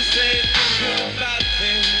friends say think of bad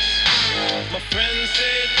things. My friends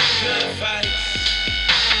say think of the fights,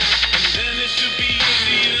 and then it should be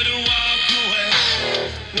easier to walk away.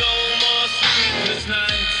 No more sleepless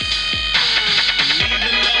nights, and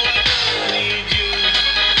even though I don't need you,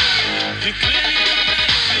 you're clearly the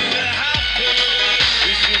best thing that happened to me.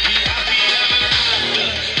 We should be happy ever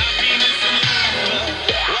after, happiness and laughter.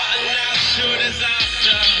 What a natural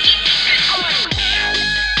disaster.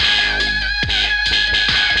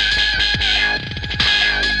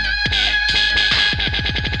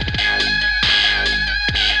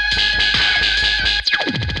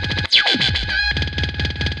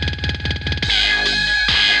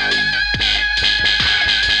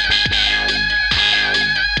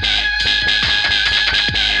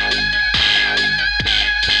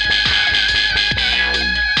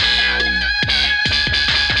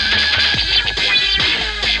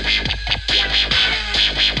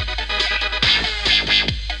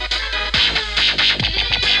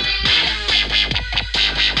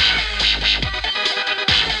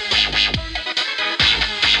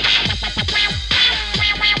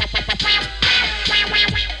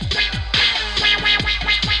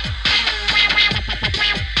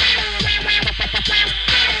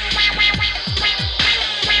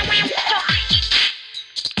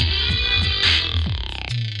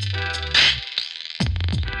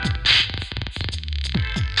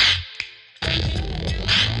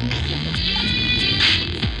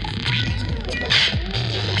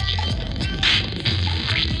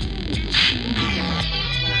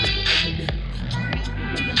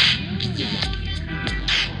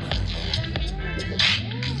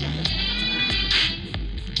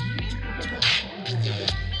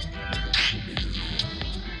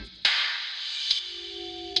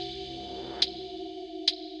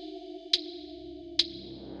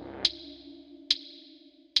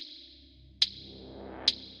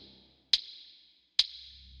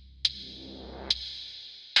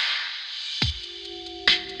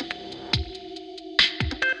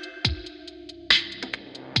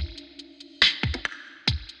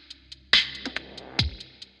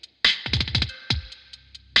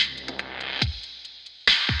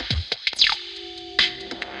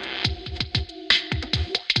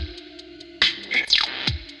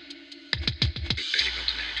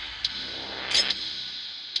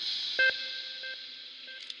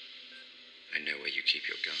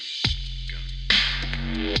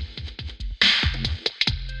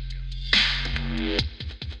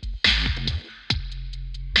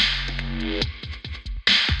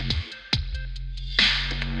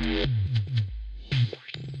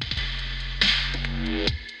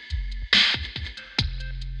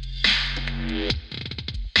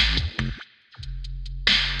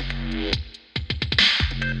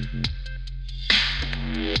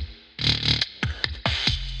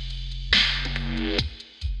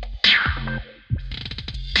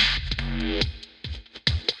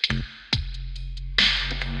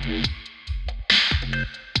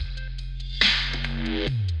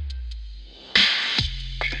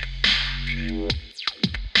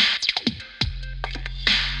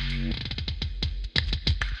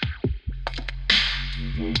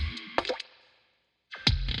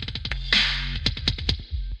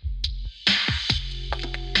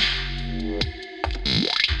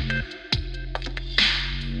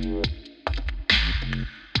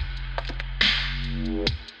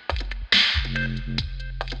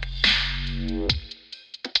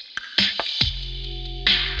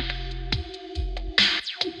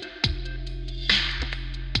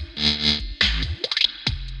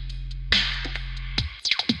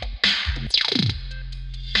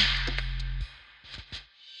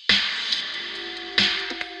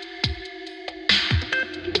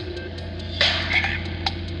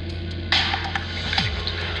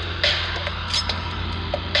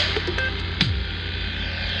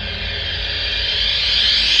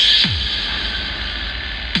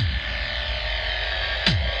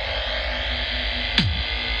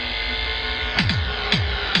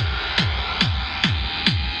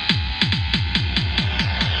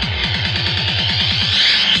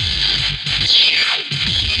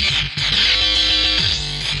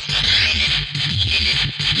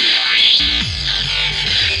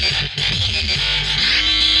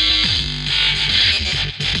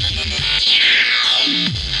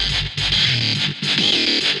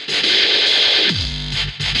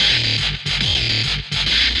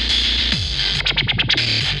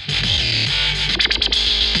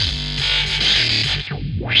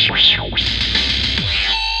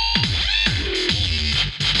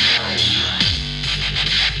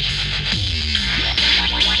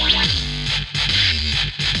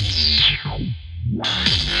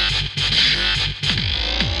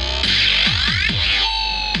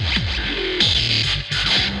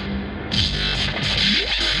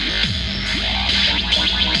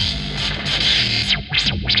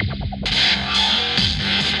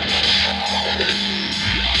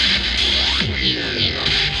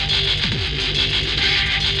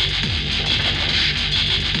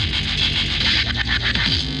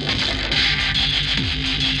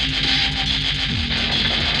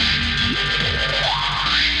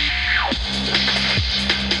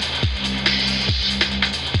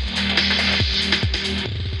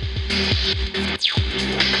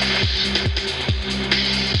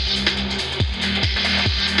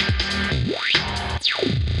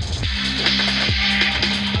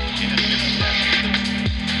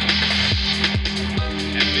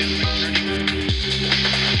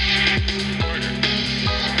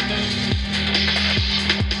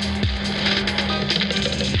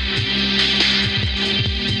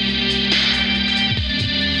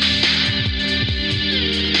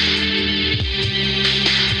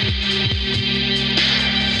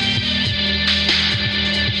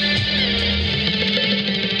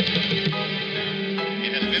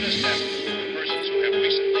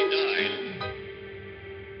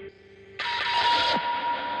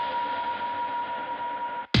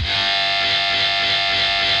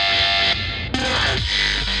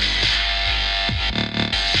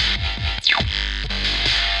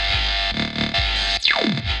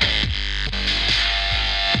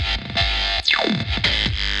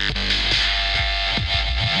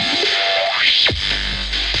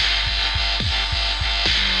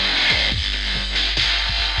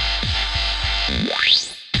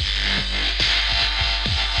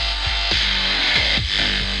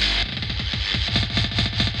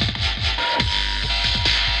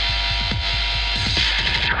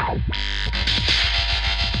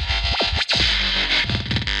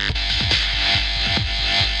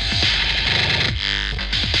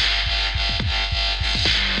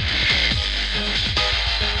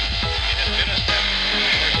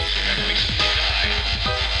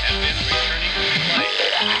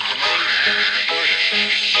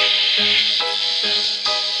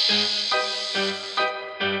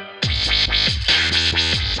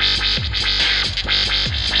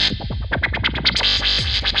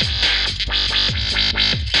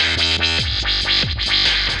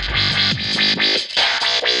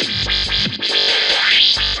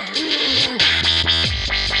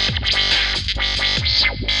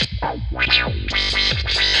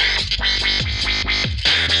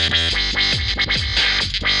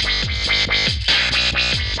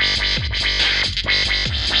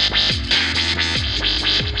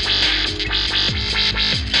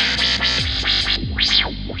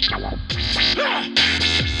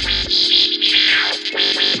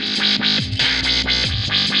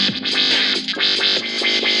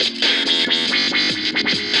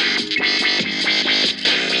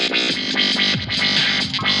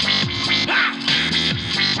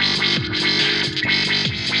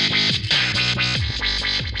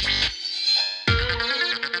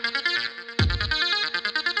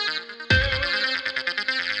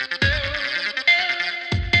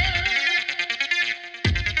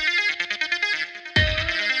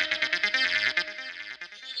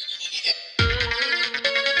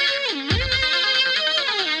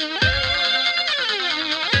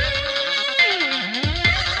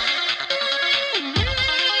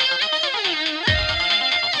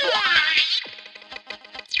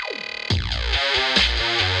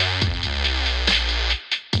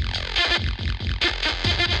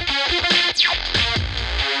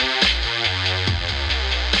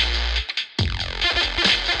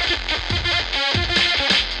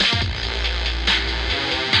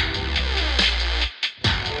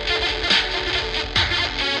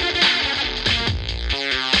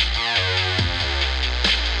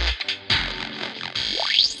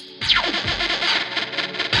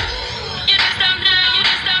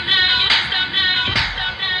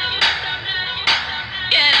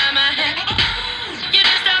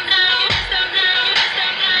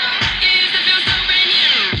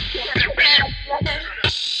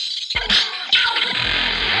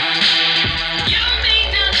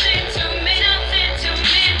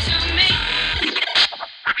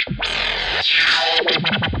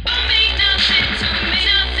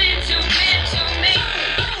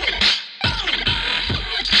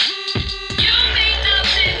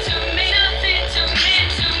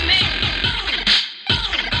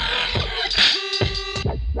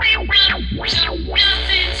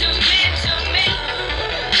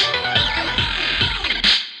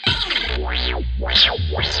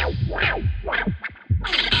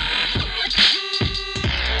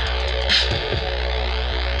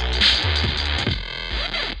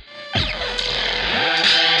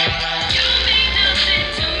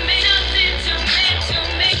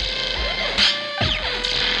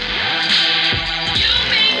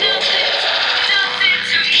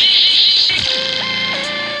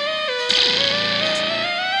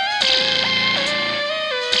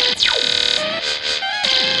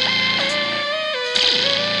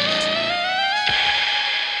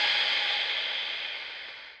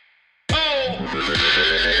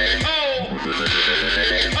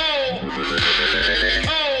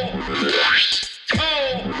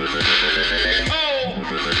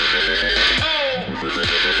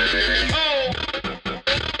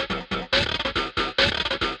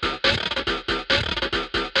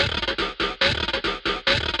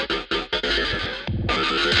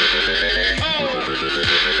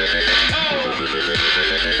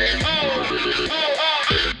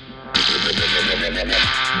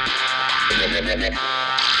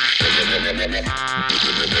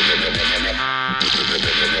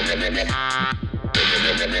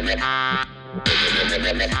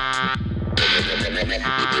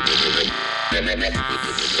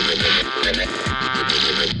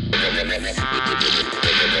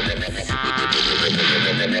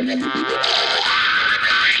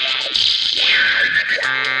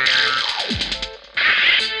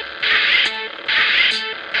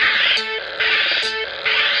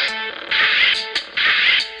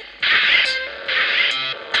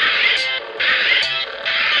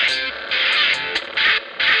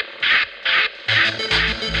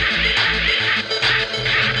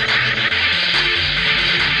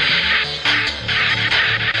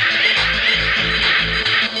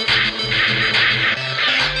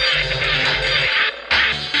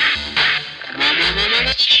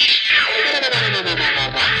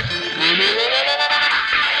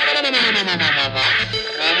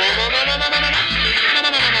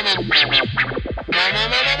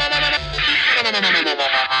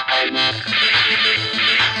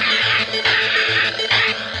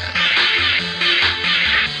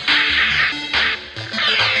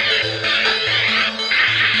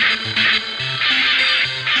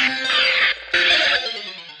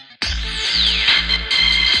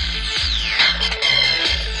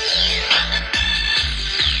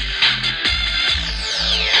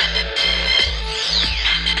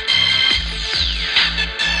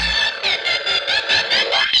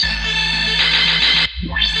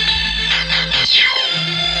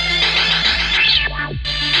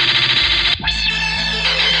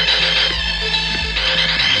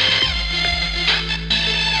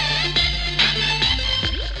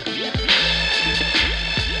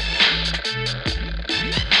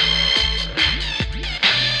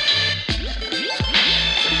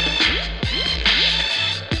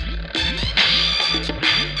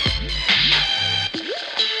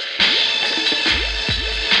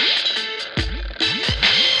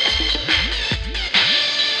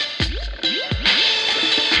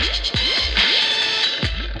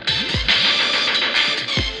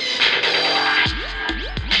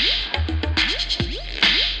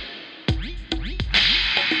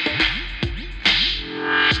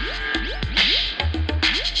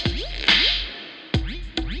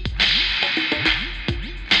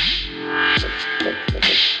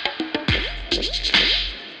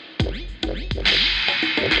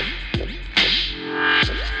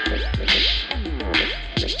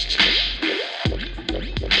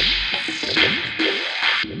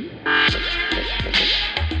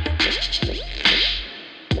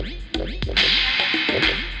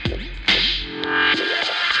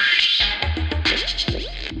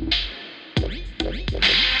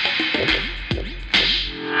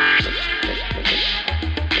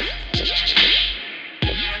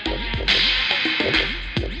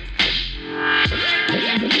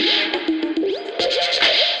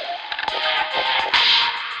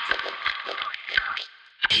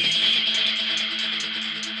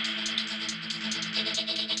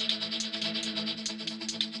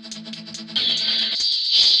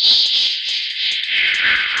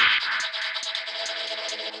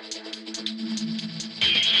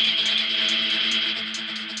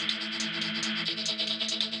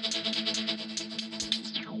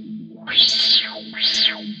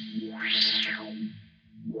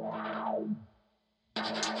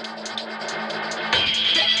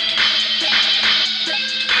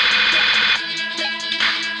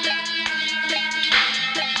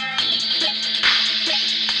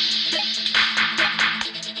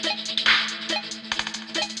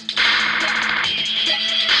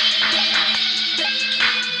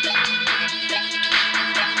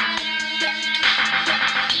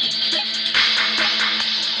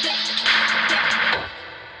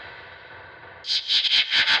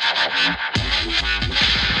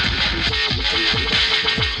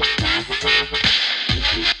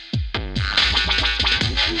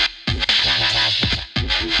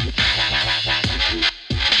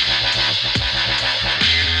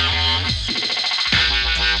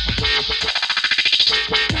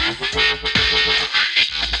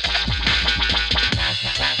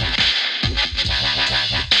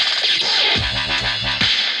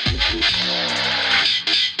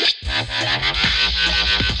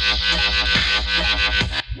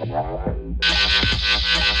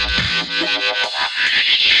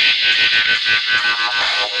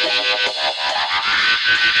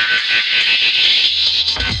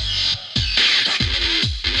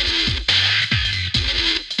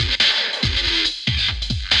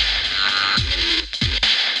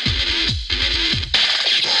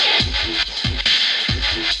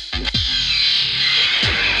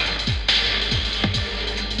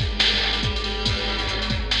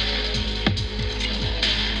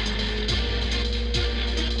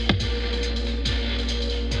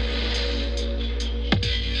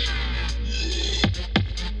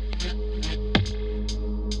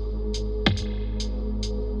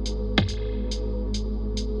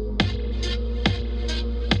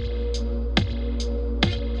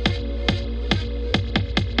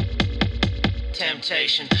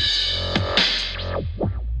 Temptation.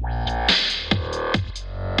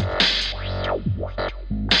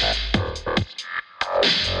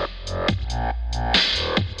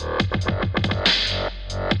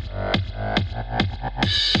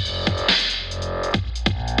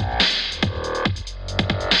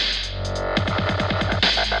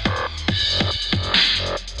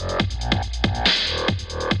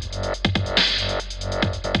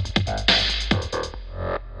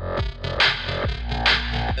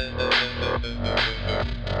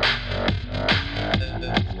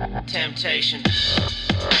 Temptation.